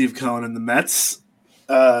Steve Cohen and the Mets.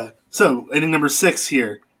 So inning number 6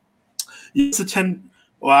 here.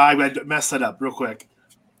 I messed that up real quick.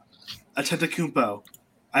 Antetokounmpo.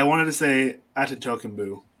 I wanted to say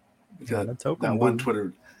Antetokounmpo. That one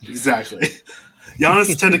Twitter. Exactly. Giannis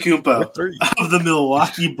Antetokounmpo of the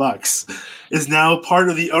Milwaukee Bucks is now part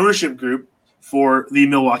of the ownership group for the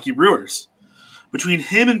Milwaukee Brewers. Between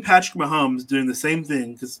him and Patrick Mahomes doing the same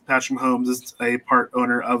thing, because Patrick Mahomes is a part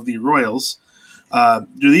owner of the Royals,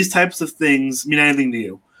 do these types of things mean anything to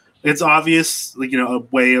you? it's obvious, like, a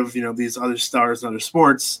way of, these other stars and other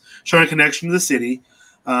sports showing a connection to the city.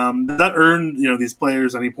 That earned, these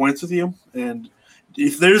players any points with you. And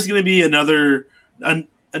if there's going to be a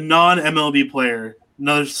non-MLB player,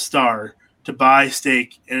 another star to buy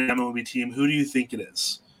stake in an MLB team, who do you think it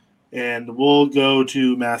is? And we'll go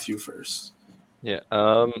to Matthew first. Yeah,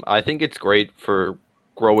 I think it's great for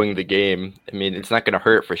growing the game. I mean, it's not going to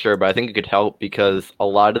hurt for sure, but I think it could help because a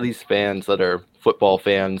lot of these fans that are football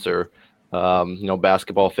fans or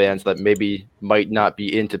basketball fans that maybe might not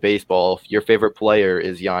be into baseball, if your favorite player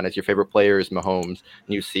is Giannis, your favorite player is Mahomes, and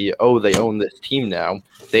you see, oh, they own this team now,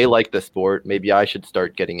 they like the sport, maybe I should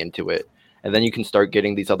start getting into it. And then you can start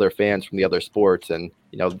getting these other fans from the other sports and,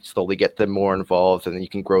 slowly get them more involved, and then you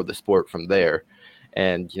can grow the sport from there.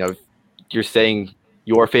 And, if you're saying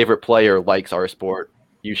your favorite player likes our sport,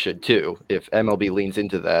 you should too. If MLB leans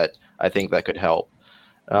into that, I think that could help.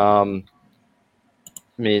 I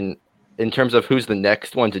mean, in terms of who's the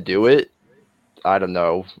next one to do it, I don't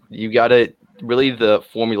know. You got to really, the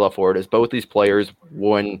formula for it is both these players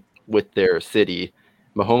won with their city.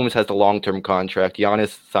 Mahomes has a long-term contract.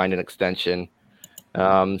 Giannis signed an extension.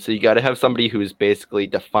 So you got to have somebody who's basically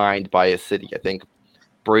defined by a city. I think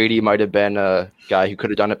Brady might have been a guy who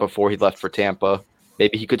could have done it before he left for Tampa.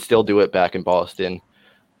 Maybe he could still do it back in Boston.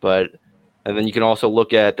 And then you can also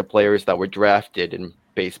look at the players that were drafted in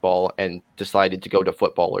baseball and decided to go to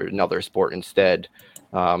football or another sport instead.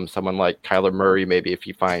 Someone like Kyler Murray, maybe if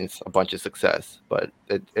he finds a bunch of success. But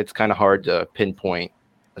it's kind of hard to pinpoint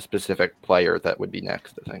a specific player that would be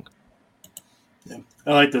next, I think. Yeah,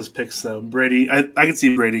 I like those picks, though. Brady, I can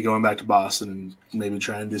see Brady going back to Boston and maybe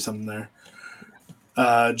try and do something there.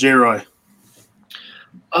 J. Roy.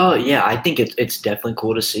 Yeah, I think it's definitely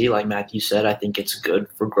cool to see. Like Matthew said, I think it's good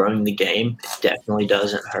for growing the game. It definitely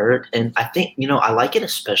doesn't hurt. And I think, I like it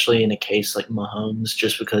especially in a case like Mahomes,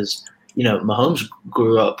 just because, Mahomes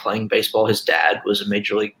grew up playing baseball. His dad was a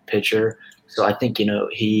major league pitcher. So I think,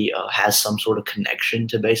 he has some sort of connection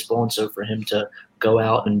to baseball. And so for him to go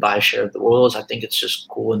out and buy a share of the Royals, I think it's just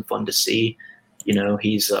cool and fun to see.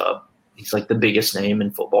 He's like the biggest name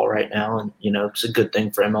in football right now. And, it's a good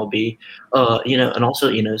thing for MLB. And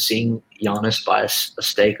also, seeing Giannis buy a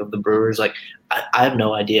stake of the Brewers, like I have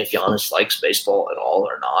no idea if Giannis likes baseball at all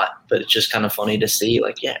or not, but it's just kind of funny to see.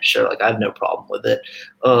 Like, yeah, sure. Like I have no problem with it.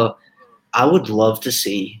 I would love to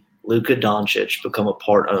see Luka Doncic become a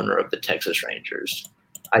part owner of the Texas Rangers.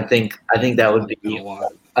 I think that would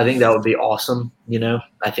be awesome.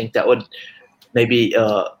 I think that would maybe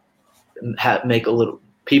make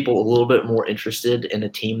people a little bit more interested in a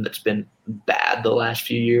team that's been bad the last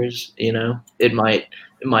few years. It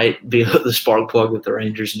might be the spark plug that the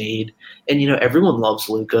Rangers need. And everyone loves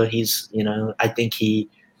Luka. He's I think he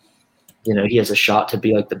has a shot to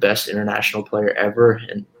be like the best international player ever.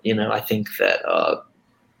 And I think that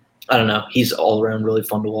I don't know, he's all around really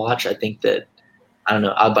fun to watch. I think that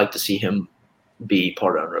I'd like to see him be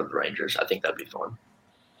part owner of the Rangers. I think that'd be fun.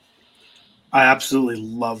 I absolutely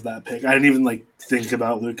love that pick. I didn't even think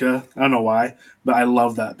about Luka. I don't know why, but I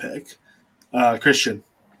love that pick. Christian.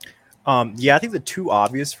 Yeah, I think the two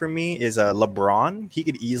obvious for me is LeBron. He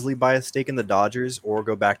could easily buy a stake in the Dodgers or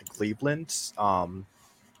go back to Cleveland.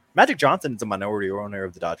 Magic Johnson is a minority owner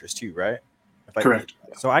of the Dodgers too, right? Correct.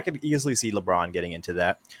 So I could easily see LeBron getting into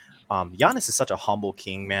that. Giannis is such a humble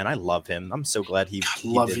king, man. I love him. I'm so glad he did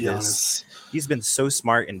Giannis. This. He's been so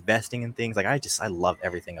smart investing in things. I love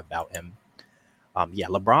everything about him.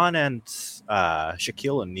 LeBron and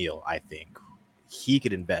Shaquille O'Neal, I think he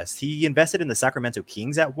could invest. He invested in the Sacramento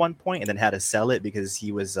Kings at one point and then had to sell it because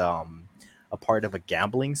he was a part of a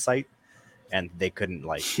gambling site and they couldn't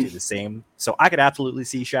do the same. So I could absolutely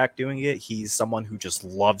see Shaq doing it. He's someone who just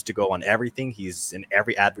loves to go on everything. He's in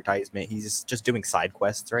every advertisement. He's just doing side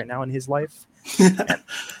quests right now in his life. And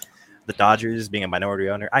the Dodgers being a minority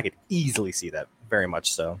owner, I could easily see that, very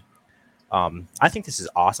much so. I think this is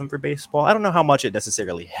awesome for baseball. I don't know how much it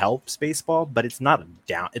necessarily helps baseball, but it's not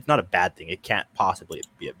a bad thing. It can't possibly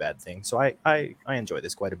be a bad thing. So I enjoy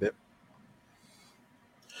this quite a bit.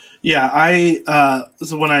 Yeah,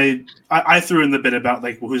 so when I threw in the bit about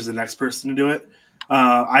who's the next person to do it,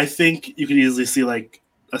 I think you could easily see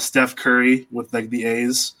a Steph Curry with the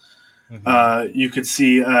A's. Mm-hmm. You could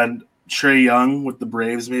see Trae Young with the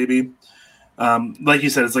Braves, maybe. Like you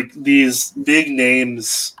said, it's these big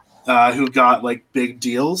names who got big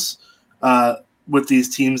deals with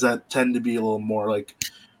these teams that tend to be a little more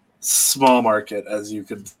small market, as you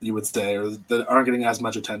would say, or that aren't getting as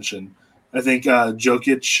much attention. I think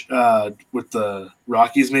Jokic with the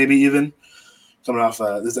Rockies, maybe even coming off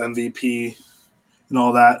this MVP and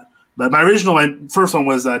all that. But my first one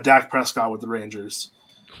was Dak Prescott with the Rangers.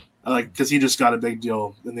 because he just got a big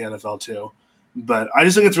deal in the NFL too. But I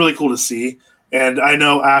just think it's really cool to see. And I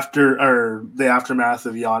know after the aftermath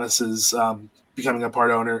of Giannis's becoming a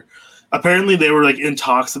part owner, apparently they were like in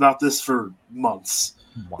talks about this for months.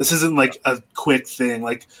 This isn't like a quick thing.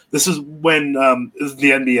 Like this is when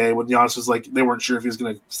the NBA, when Giannis was like, they weren't sure if he was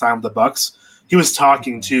going to sign with the Bucks. He was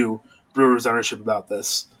talking to Brewers ownership about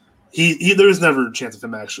this. There was never a chance of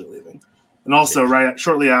him actually leaving. And also,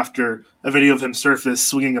 shortly after, a video of him surfaced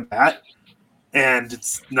swinging a bat, and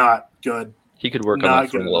it's not good. He could work on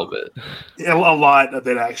that swing a little bit. A lot of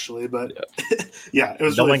it, actually. But yeah, it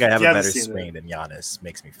was knowing really, I have a better swing than Giannis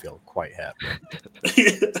makes me feel quite happy.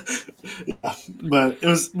 Yeah, but it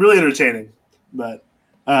was really entertaining. But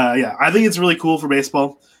yeah, I think it's really cool for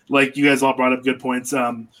baseball. Like you guys all brought up good points.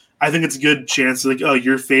 I think it's a good chance to like, oh,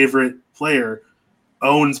 your favorite player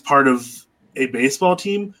owns part of a baseball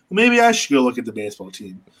team. Well, maybe I should go look at the baseball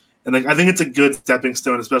team. And like I think it's a good stepping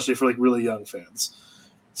stone, especially for like really young fans.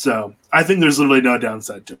 So I think there's literally no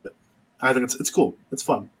downside to it. I think it's cool. It's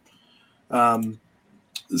fun.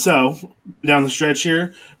 So down the stretch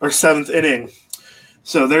here, our 7th inning.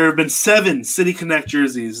 So there have been 7 City Connect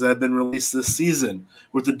jerseys that have been released this season,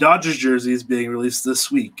 with the Dodgers jerseys being released this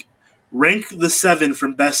week. Rank the 7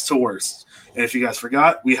 from best to worst. And if you guys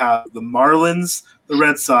forgot, we have the Marlins, the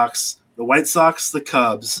Red Sox, the White Sox, the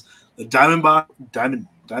Cubs, the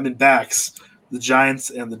Diamondbacks, the Giants,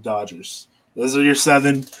 and the Dodgers. Those are your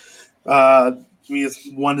 7. Give me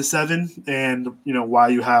 1 to 7, and why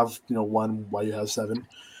you have 1, why you have 7.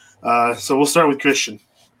 So we'll start with Christian.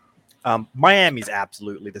 Miami's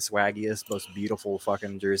absolutely the swaggiest, most beautiful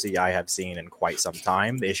fucking jersey I have seen in quite some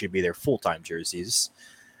time. They should be their full-time jerseys.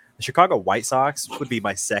 The Chicago White Sox would be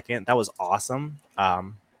my 2nd. That was awesome.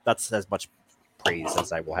 That's as much praise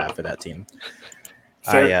as I will have for that team.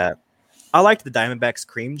 I liked the Diamondbacks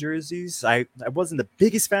cream jerseys. I wasn't the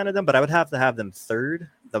biggest fan of them, but I would have to have them 3rd.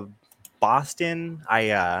 The Boston,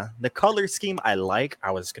 the color scheme I like.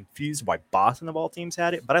 I was confused why Boston of all teams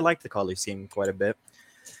had it, but I liked the color scheme quite a bit.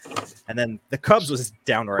 And then the Cubs was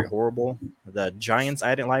downright horrible. The Giants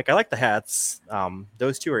I didn't like. I like the hats.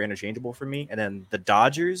 Those 2 are interchangeable for me. And then the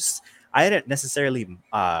Dodgers, I didn't necessarily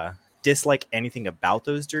dislike anything about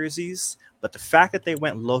those jerseys, but the fact that they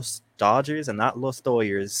went Los Dodgers and not Los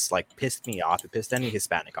Doyers like pissed me off. It pissed any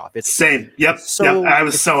Hispanic off. It's same. Yep. I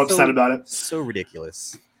was so upset about it. So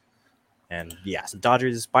ridiculous. And yes, the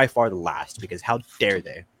Dodgers by far the last because how dare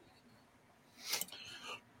they?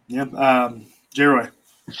 Yeah. J-Roy.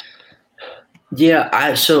 Yeah,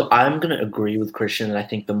 I'm gonna agree with Christian. I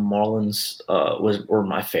think the Marlins were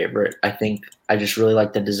my favorite. I think I just really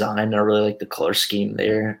like the design. I really like the color scheme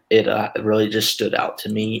there. It really just stood out to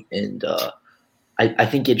me, and I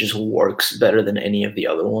think it just works better than any of the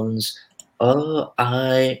other ones.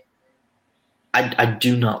 I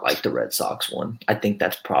do not like the Red Sox one. I think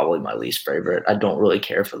that's probably my least favorite. I don't really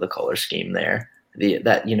care for the color scheme there.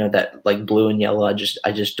 That like blue and yellow. I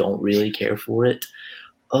just don't really care for it.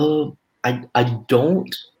 I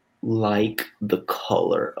don't like the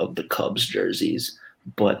color of the Cubs jerseys,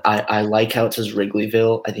 but I like how it says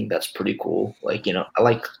Wrigleyville. I think that's pretty cool. Like, I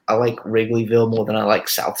like Wrigleyville more than I like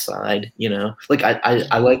Southside, Like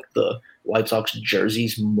I like the White Sox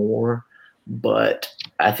jerseys more, but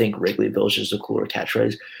I think Wrigleyville is just a cooler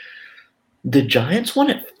catchphrase. The Giants one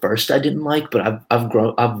at first I didn't like, but I've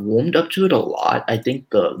warmed up to it a lot. I think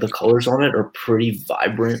the colors on it are pretty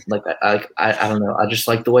vibrant. Like I don't know. I just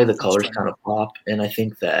like the way the colors kind of pop, and I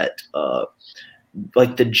think that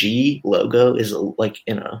like the G logo is like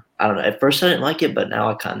I don't know. At first I didn't like it, but now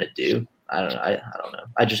I kind of do. I don't know. I don't know.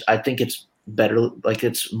 I think it's better. Like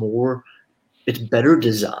it's better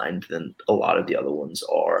designed than a lot of the other ones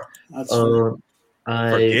are. That's for a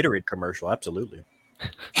Gatorade commercial, absolutely.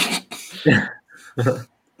 I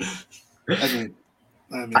mean,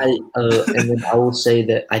 and then I will say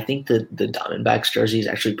that I think the Diamondbacks jersey is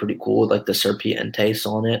actually pretty cool with like the Serpientes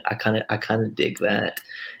on it. I kind of dig that.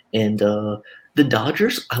 And the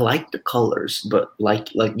Dodgers, I like the colors, but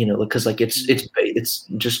because like it's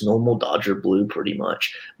just normal Dodger blue pretty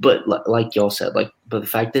much. But like y'all said, but the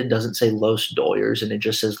fact that it doesn't say Los Doyers and it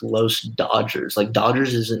just says Los Dodgers, like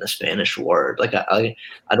Dodgers isn't a Spanish word. Like I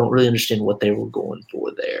don't really understand what they were going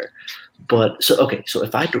for there. But so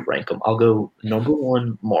if I had to rank them, I'll go number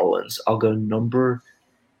 1 Marlins, I'll go number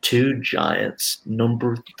 2 Giants,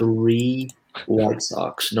 number 3 White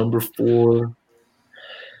Sox, number 4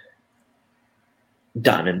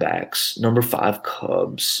 Diamondbacks, number 5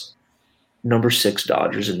 Cubs, number 6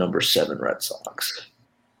 Dodgers, and number 7 Red Sox.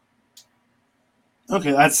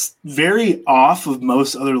 Okay, that's very off of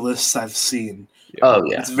most other lists I've seen. Oh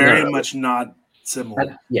yeah, it's very much not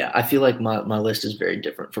similar. I feel like my list is very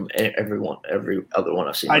different from every other one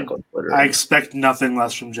I've seen on Twitter. I expect nothing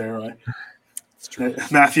less from J-Roy.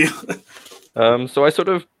 Matthew? So I sort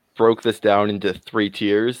of broke this down into 3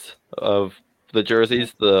 tiers of the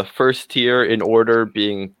jerseys. The first tier in order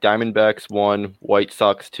being Diamondbacks 1, White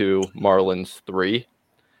Sox 2, Marlins 3.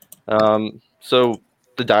 So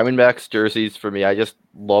the Diamondbacks jerseys for me, I just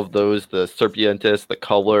love those. The Serpientes, the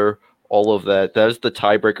color, all of that. That is the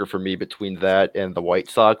tiebreaker for me between that and the White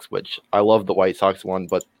Sox, which I love the White Sox one,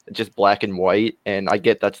 but it's just black and white, and I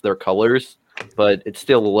get that's their colors, but it's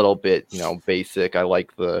still a little bit, basic. I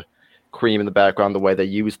like the cream in the background, the way they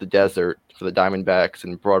used the desert for the Diamondbacks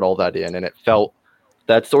and brought all that in, and it felt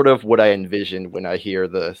that's sort of what I envisioned when I hear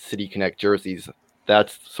the City Connect jerseys.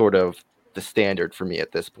 That's sort of the standard for me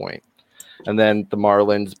at this point. And then the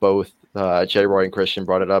Marlins, both J-Roy and Christian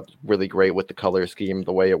brought it up, really great with the color scheme,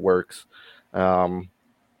 the way it works, and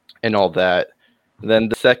all that. And then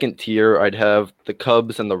the second tier, I'd have the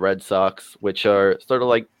Cubs and the Red Sox, which are sort of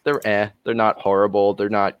like, they're not horrible, they're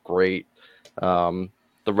not great.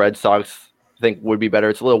 The Red Sox, I think, would be better.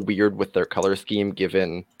 It's a little weird with their color scheme,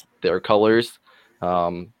 given their colors.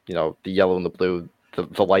 The yellow and the blue,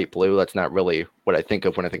 the light blue, that's not really what I think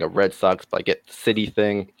of when I think of Red Sox, but I get the city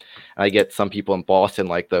thing, and I get some people in Boston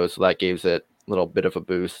like those, so that gives it a little bit of a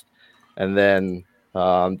boost. And then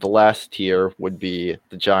the last tier would be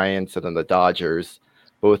the Giants and then the Dodgers,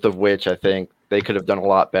 both of which I think they could have done a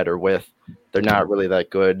lot better with. They're not really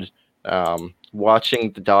that good.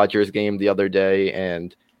 Watching the Dodgers game the other day,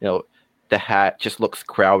 and the hat just looks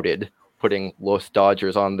crowded, putting Los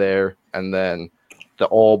Dodgers on there, and then the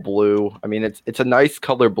all blue. I mean, it's a nice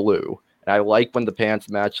color blue, and I like when the pants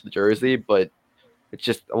match the jersey, but it's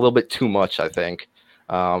just a little bit too much, I think,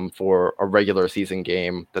 for a regular season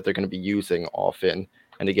game that they're going to be using often.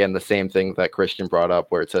 And again, the same thing that Christian brought up,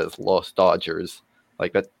 where it says Los Dodgers,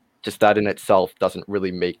 like that. Just that in itself doesn't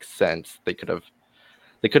really make sense. They could have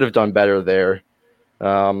done better there.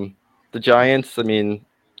 The Giants, I mean,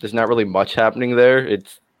 there's not really much happening there.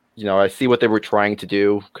 It's I see what they were trying to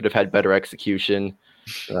do. Could have had better execution.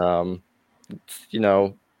 It's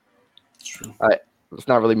true. There's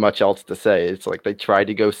not really much else to say. It's like they tried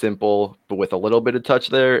to go simple, but with a little bit of touch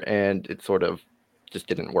there, and it sort of just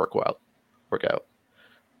didn't work out.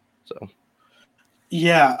 So,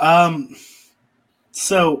 yeah.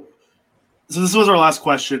 So this was our last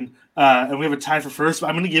question, and we have a tie for first. But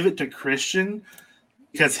I'm going to give it to Christian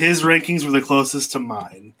because his rankings were the closest to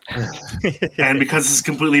mine, and because it's a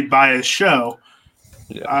completely biased show,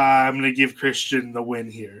 I'm going to give Christian the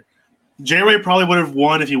win here. J-Ray probably would have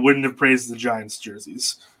won if he wouldn't have praised the Giants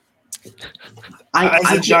jerseys.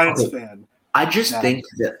 As a Giants fan, I just think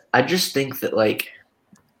that like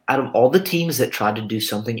out of all the teams that tried to do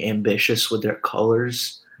something ambitious with their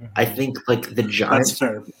colors, I think like the Giants,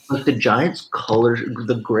 like the Giants color,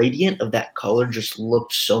 the gradient of that color just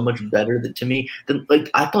looked so much better to me than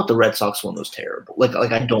like I thought the Red Sox one was terrible. Like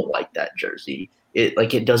I don't like that jersey.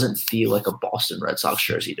 It doesn't feel like a Boston Red Sox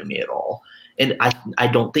jersey to me at all. And I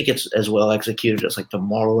don't think it's as well executed as like the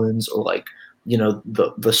Marlins or like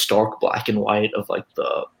the stark black and white of like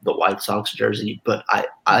the White Sox jersey. But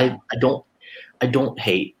I don't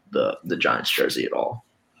hate the Giants jersey at all.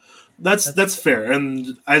 That's fair,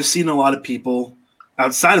 and I've seen a lot of people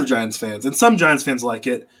outside of Giants fans, and some Giants fans like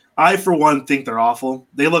it. I, for one, think they're awful.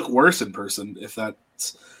 They look worse in person, if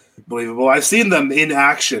that's believable. I've seen them in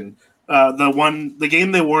action. The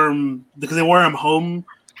game they wore them because they wore them home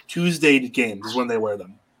Tuesday games is when they wear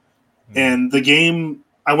them. And the game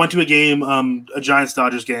I went to a game, a Giants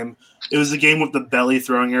Dodgers game. It was the game with the belly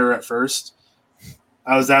throwing error at first.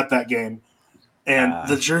 I was at that game, and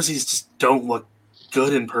the jerseys just don't look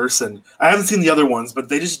good in person. I haven't seen the other ones, but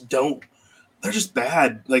they just don't. They're just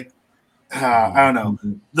bad. Like I don't know.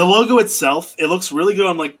 The logo itself, it looks really good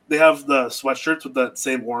on like they have the sweatshirts with that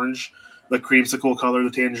same orange, the creamsicle color, the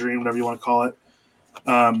tangerine, whatever you want to call it.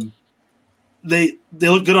 They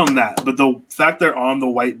look good on that, but the fact they're on the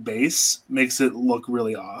white base makes it look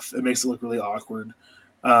really off. It makes it look really awkward.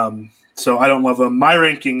 So I don't love them. My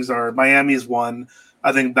rankings are Miami's 1.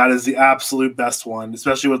 I think that is the absolute best one,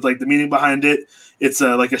 especially with like the meaning behind it. It's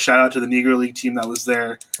like a shout out to the Negro League team that was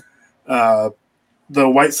there. The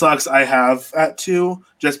White Sox I have at 2,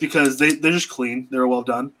 just because they're just clean. They're well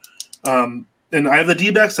done. And I have the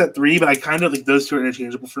D-backs at 3, but I kind of like those two are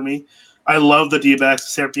interchangeable for me. I love the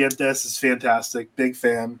D-backs. Serpientes is fantastic. Big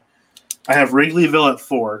fan. I have Wrigleyville at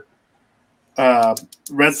 4.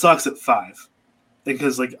 Red Sox at 5.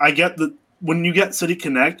 Because like I get that when you get City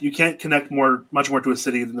Connect, you can't connect much more to a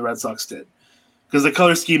city than the Red Sox did. Because the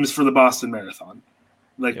color scheme is for the Boston Marathon.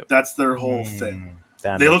 Like that's their whole thing.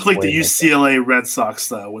 That They makes look like way the more sense. UCLA Red Sox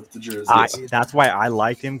though with the jerseys. That's why I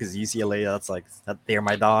like him, because UCLA, they're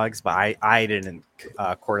my dogs. But I didn't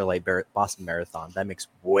correlate Boston Marathon. That makes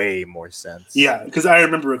way more sense. Yeah, because I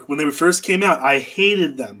remember when they first came out, I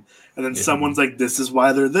hated them, and then Yeah. someone's like, "This is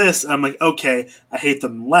why they're this." And I'm like, "Okay, I hate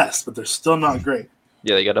them less, but they're still not great."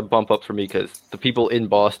 Yeah, they got a bump up for me because the people in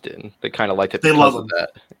Boston, they kind of liked it They because love of them.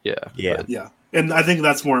 that. Yeah. Yeah. but- Yeah, and I think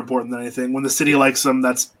that's more important than anything. When the city likes them,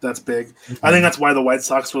 that's big. I think that's why the White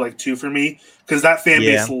Sox were like 2 for me, because that fan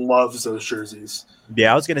base loves those jerseys.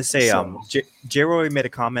 Yeah, I was gonna say, So- J-Roy made a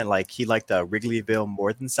comment like he liked Wrigleyville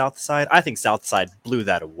more than Southside. I think Southside blew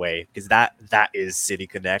that away, because that is City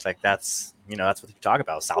Connect. Like that's what you talk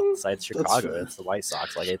about. Southside Chicago. fair. It's the White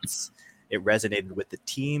Sox. Like it resonated with the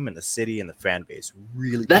team and the city and the fan base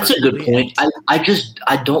really. That's a good perfectly. point.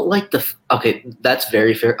 I don't like okay, that's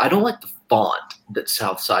very fair. I don't like the font that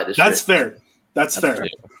Southside is. That's fair. That's fair.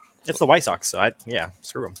 It's the White Sox, so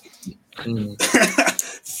screw them.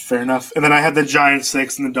 Fair enough. And then I had the Giants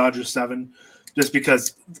 6 and the Dodgers 7, just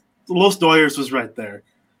because Los Doyers was right there.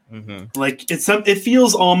 Mm-hmm. Like it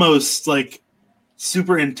feels almost like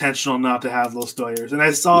super intentional not to have Los Doyers. And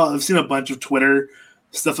I've seen a bunch of Twitter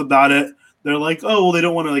stuff about it. They're like, oh, well, they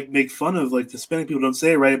don't want to like make fun of like Hispanic people don't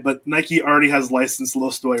say it right, but Nike already has licensed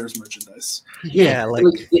Los Doyers merchandise. Yeah,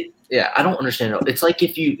 I don't understand it. It's like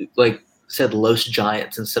if you like said Los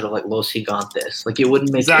Giants instead of like Los Gigantes. Like it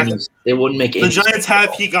wouldn't make Exactly. it wouldn't make any The Giants sense at have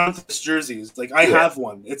all. Gigantes jerseys. Like I have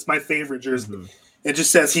one. It's my favorite jersey. Mhm. It just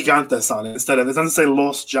says Gigantes on it instead of it doesn't say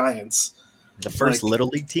Los Giants. The first Like- little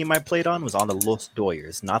league team I played on was on the Los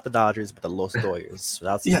Doyers, not the Dodgers, but the Los Doyers. So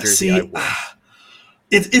that's the Yeah, jersey see, I wore.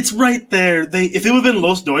 it's right there. If it would have been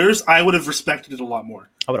Los Doyers, I would have respected it a lot more.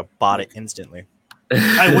 I would have bought it instantly.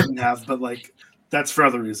 I wouldn't have, but like that's for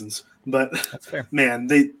other reasons. But That's fair. man,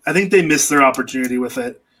 I think they missed their opportunity with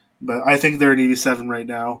it. But I think they're an 87 right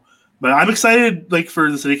now. But I'm excited like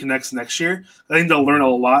for the City Connects next year. I think they'll learn a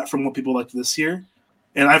lot from what people like this year.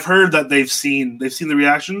 And I've heard that they've seen the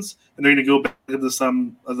reactions and they're going to go back into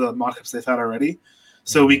some of the mock-ups they've had already.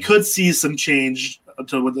 So we could see some change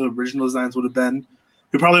to what the original designs would have been.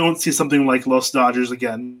 We probably won't see something like Los Dodgers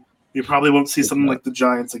again. We probably won't see something like the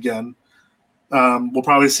Giants again. We'll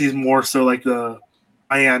probably see more so like the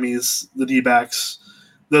Miamis, the D-backs,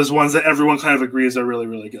 those ones that everyone kind of agrees are really,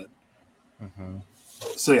 really good. Mm-hmm.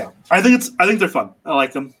 So yeah, I think they're fun. I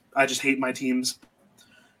like them. I just hate my teams.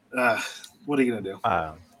 What are you gonna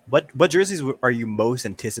do? What jerseys are you most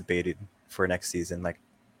anticipated for next season? Like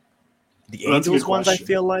the Well, that's a good Angels ones, I question.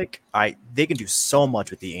 feel like they can do so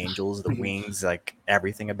much with the Angels, the Wings, like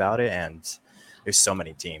everything about it, and there's so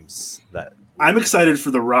many teams that I'm excited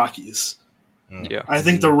for the Rockies. Yeah. I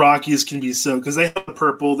think the Rockies can be so because they have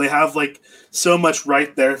purple. They have like so much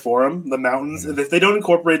right there for them. The mountains. And if they don't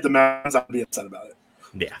incorporate the mountains, I'd be upset about it.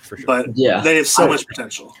 Yeah, for sure. But Yeah, they have so I- much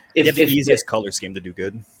potential. They have If, the if, easiest color scheme to do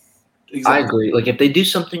good. Exactly. I agree. Like if they do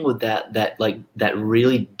something with that like that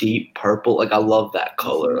really deep purple, like I love that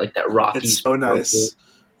color, like that Rockies. It's so nice. purple.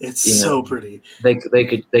 It's You so know. pretty. They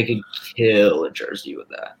could kill a jersey with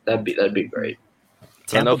that. That'd be great. I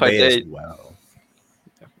don't know Tampa if I Bay as say- well.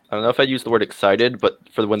 I don't know if I'd use the word excited, but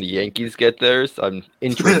for when the Yankees get theirs, I'm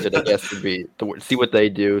interested. I guess would be to see what they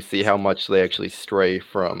do, see how much they actually stray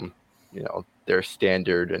from, their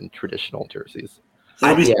standard and traditional jerseys.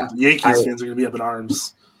 Yankees I- fans are going to be up in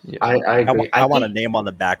arms. Yeah. I agree. I want a think- name on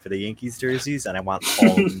the back for the Yankees jerseys, and I want all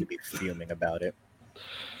of them to be fuming about it.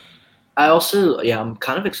 I also, I'm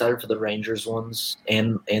kind of excited for the Rangers ones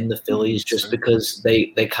and the Phillies just Sure. because they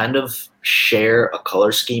kind of share a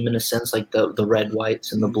color scheme in a sense, like the red,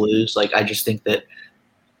 whites, and the blues. Like I just think that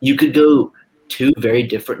you could go two very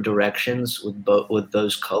different directions with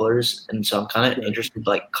those colors, and so I'm kind of interested to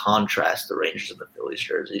like contrast the Rangers and the Phillies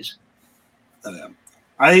jerseys.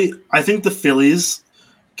 I think the Phillies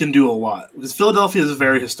can do a lot because Philadelphia is a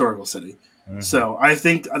very historical city. Mhm. So I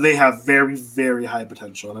think they have very, very high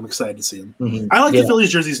potential, and I'm excited to see them. Mhm. I like Yeah. the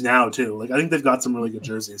Phillies jerseys now too. Like I think they've got some really good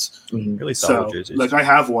jerseys. Mhm. really solid So jerseys. like I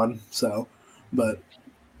have one. So, but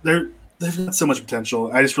they've got so much potential.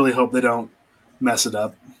 I just really hope they don't mess it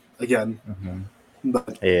up again. Mhm.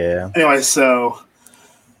 But Yeah. anyway, so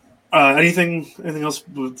anything else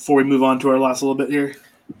before we move on to our last little bit here?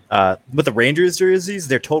 With the Rangers jerseys,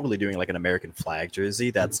 they're totally doing like an American flag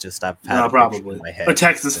jersey. That's just I've had No, a picture probably in my head. a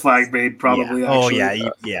Texas flag made probably. Yeah. Oh actually. yeah,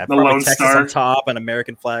 yeah. the Probably Lone Texas Star. on top, an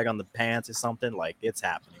American flag on the pants or something. Like it's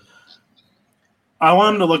happening. I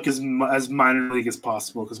want them to look as minor league as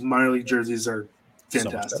possible because minor league jerseys are So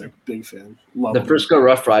much fantastic. better. Big fan. Love The them. Frisco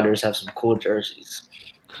Rough Riders have some cool jerseys.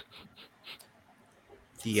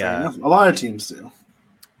 Fair enough. A lot of teams do.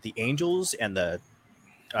 The Angels and the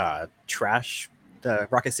trash the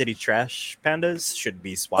Rocket City Trash Pandas should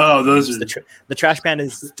be swapped. Oh, those are the Trash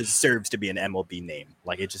Pandas deserves to be an MLB name.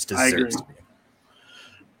 Like it just I agree. deserves to be.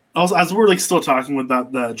 Also, as we're like still talking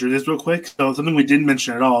about the jerseys real quick, so something we didn't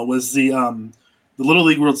mention at all was the Little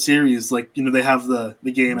League World Series. Like, you know, they have the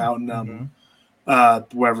game out in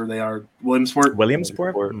wherever they are, Williamsport.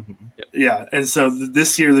 Mm-hmm. Yeah, and so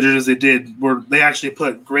this year the jerseys they did were they actually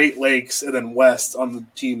put Great Lakes and then West on the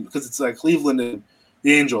team because it's like Cleveland and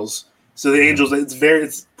the Angels. So the Angels,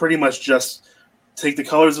 it's pretty much just take the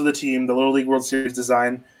colors of the team, the Little League World Series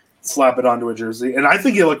design, slap it onto a jersey, and I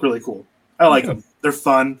think they look really cool. I like them. They're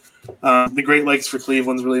fun. The Great Lakes for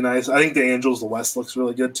Cleveland's really nice. I think the Angels, the West looks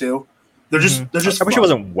really good too. They're just. I wish it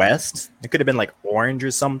wasn't West. It could have been like Orange or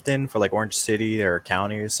something for like Orange City or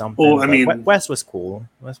County or something. Well, I mean, West was cool.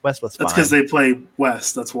 West was fine. That's because they play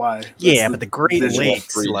West. That's why. But the Great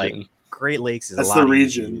Lakes, like Great Lakes, is that's a lot the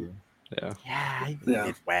region.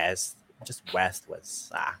 Yeah. West. Just West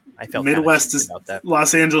was. I felt Midwest is about that.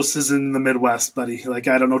 Los Angeles is in the Midwest, buddy. Like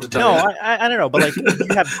I don't know what to tell you. No, I don't know, but like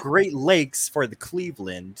you have Great Lakes for the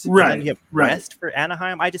Cleveland, right? And then you have West for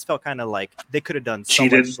Anaheim. I just felt kind of like they could have done so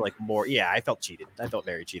cheated. Much like more. Yeah, I felt cheated. I felt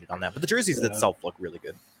very cheated on that. But the jerseys itself look really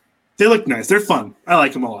good. They look nice. They're fun. I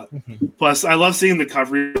like them a lot. Plus, I love seeing the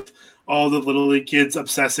coverage of all the Little League kids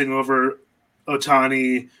obsessing over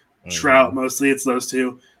Ohtani, Trout. Mostly, it's those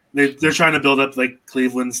two. They're trying to build up like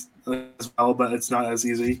Cleveland's as well, but it's not as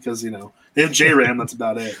easy because, you know, they have J-Ram, that's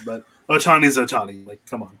about it. But Ohtani's Ohtani. Like,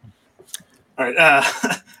 come on. All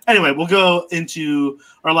right. Anyway, we'll go into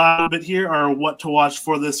our last bit here, our what to watch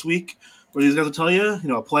for this week, where these guys will tell you, you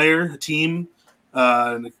know, a player, a team,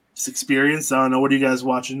 an experience. I don't know. What are you guys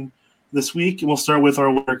watching this week? And we'll start with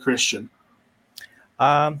our winner, Christian.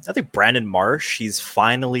 I think Brandon Marsh, he's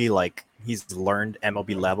finally he's learned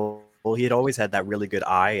MLB level. Well, he had always had that really good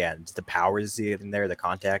eye and the power is in there, the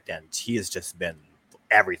contact, and he has just been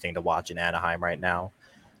everything to watch in Anaheim right now.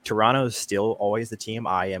 Toronto is still always the team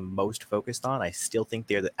I am most focused on. I still think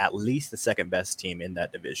they're at least the second best team in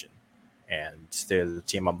that division, and they're the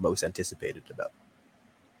team I'm most anticipated about.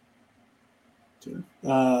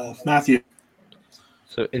 Matthew.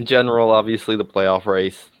 So in general, obviously the playoff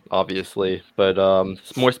race, obviously, but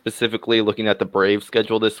more specifically looking at the Braves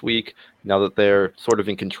schedule this week, now that they're sort of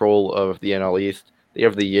in control of the NL East, they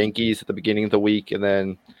have the Yankees at the beginning of the week, and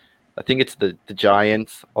then I think it's the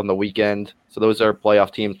Giants on the weekend. So those are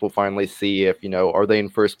playoff teams. We'll finally see if, you know, are they in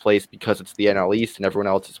first place because it's the NL East and everyone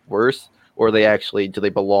else is worse, or are they actually, do they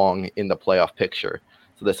belong in the playoff picture?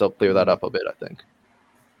 So this will clear that up a bit, I think.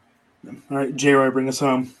 All right, J-Roy, bring us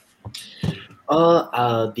home.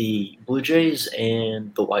 The Blue Jays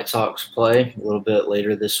and the White Sox play a little bit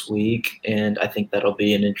later this week, and I think that'll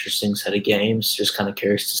be an interesting set of games. Just kind of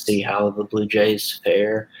curious to see how the Blue Jays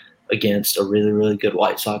fare against a really, really good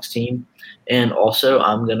White Sox team. And also,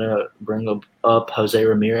 I'm going to bring up Jose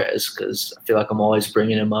Ramirez because I feel like I'm always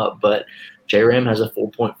bringing him up, but J-Ram has a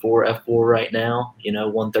 4.4 F4 right now, you know,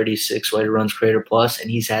 136 weighted runs created plus, and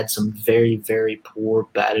he's had some very, very poor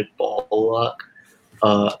batted ball luck.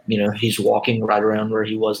 You know, he's walking right around where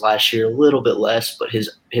he was last year, a little bit less, but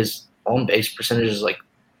his on base percentage is like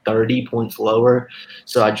 30 points lower.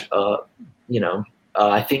 So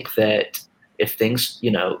I think that if things,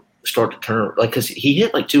 you know, start to turn, like, because he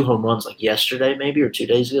hit like 2 home runs like yesterday, maybe, or 2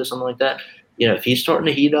 days ago, something like that. You know, if he's starting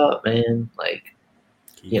to heat up, man, like,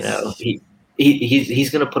 you know, he's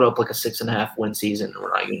going to put up like a 6.5 win season, and we're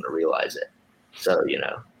not going to realize it. So, you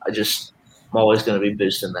know, I'm always going to be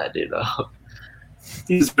boosting that dude up.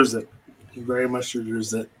 He deserves it. He very much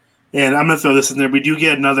deserves it. And I'm going to throw this in there. We do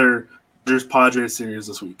get another Padres series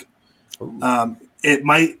this week. It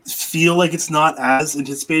might feel like it's not as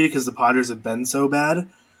anticipated because the Padres have been so bad,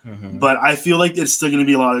 but I feel like it's still going to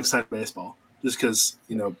be a lot of exciting baseball just because,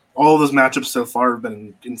 you know, all of those matchups so far have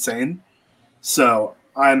been insane. So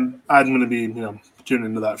I'm going to be, you know, tuning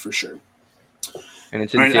into that for sure. And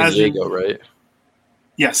it's in San Diego, right?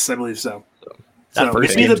 Yes, I believe so. That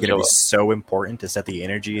first game is going to be so important to set the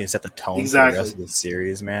energy and set the tone for the rest of the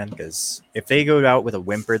series, man. Because if they go out with a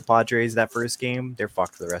whimpered Padres that first game, they're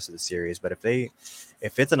fucked for the rest of the series. But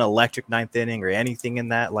if it's an electric 9th inning or anything in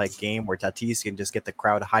that like game where Tatis can just get the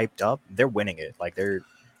crowd hyped up, they're winning it. Like they're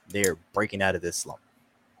breaking out of this slump.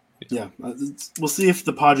 Yeah, we'll see if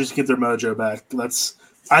the Padres get their mojo back.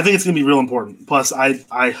 I think it's going to be real important. Plus,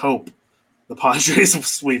 I hope the Padres will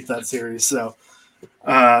sweep that series. So.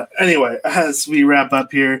 Anyway, as we wrap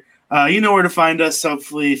up here, you know where to find us.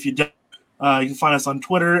 Hopefully, if you don't, you can find us on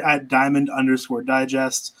Twitter at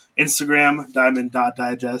diamond_digest, Instagram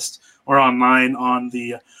diamond.digest, or online on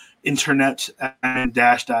the internet at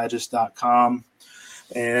digest.com.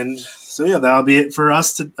 And so, yeah, that'll be it for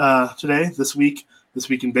us today, this week. this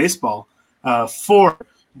week in baseball. For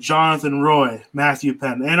Jonathan Roy, Matthew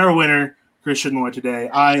Penn, and our winner, Christian Moy today,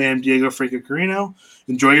 I am Diego Freca Carino.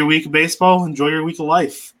 Enjoy your week of baseball. Enjoy your week of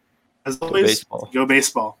life. As always, go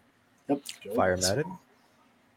baseball. Yep. Fire Madden.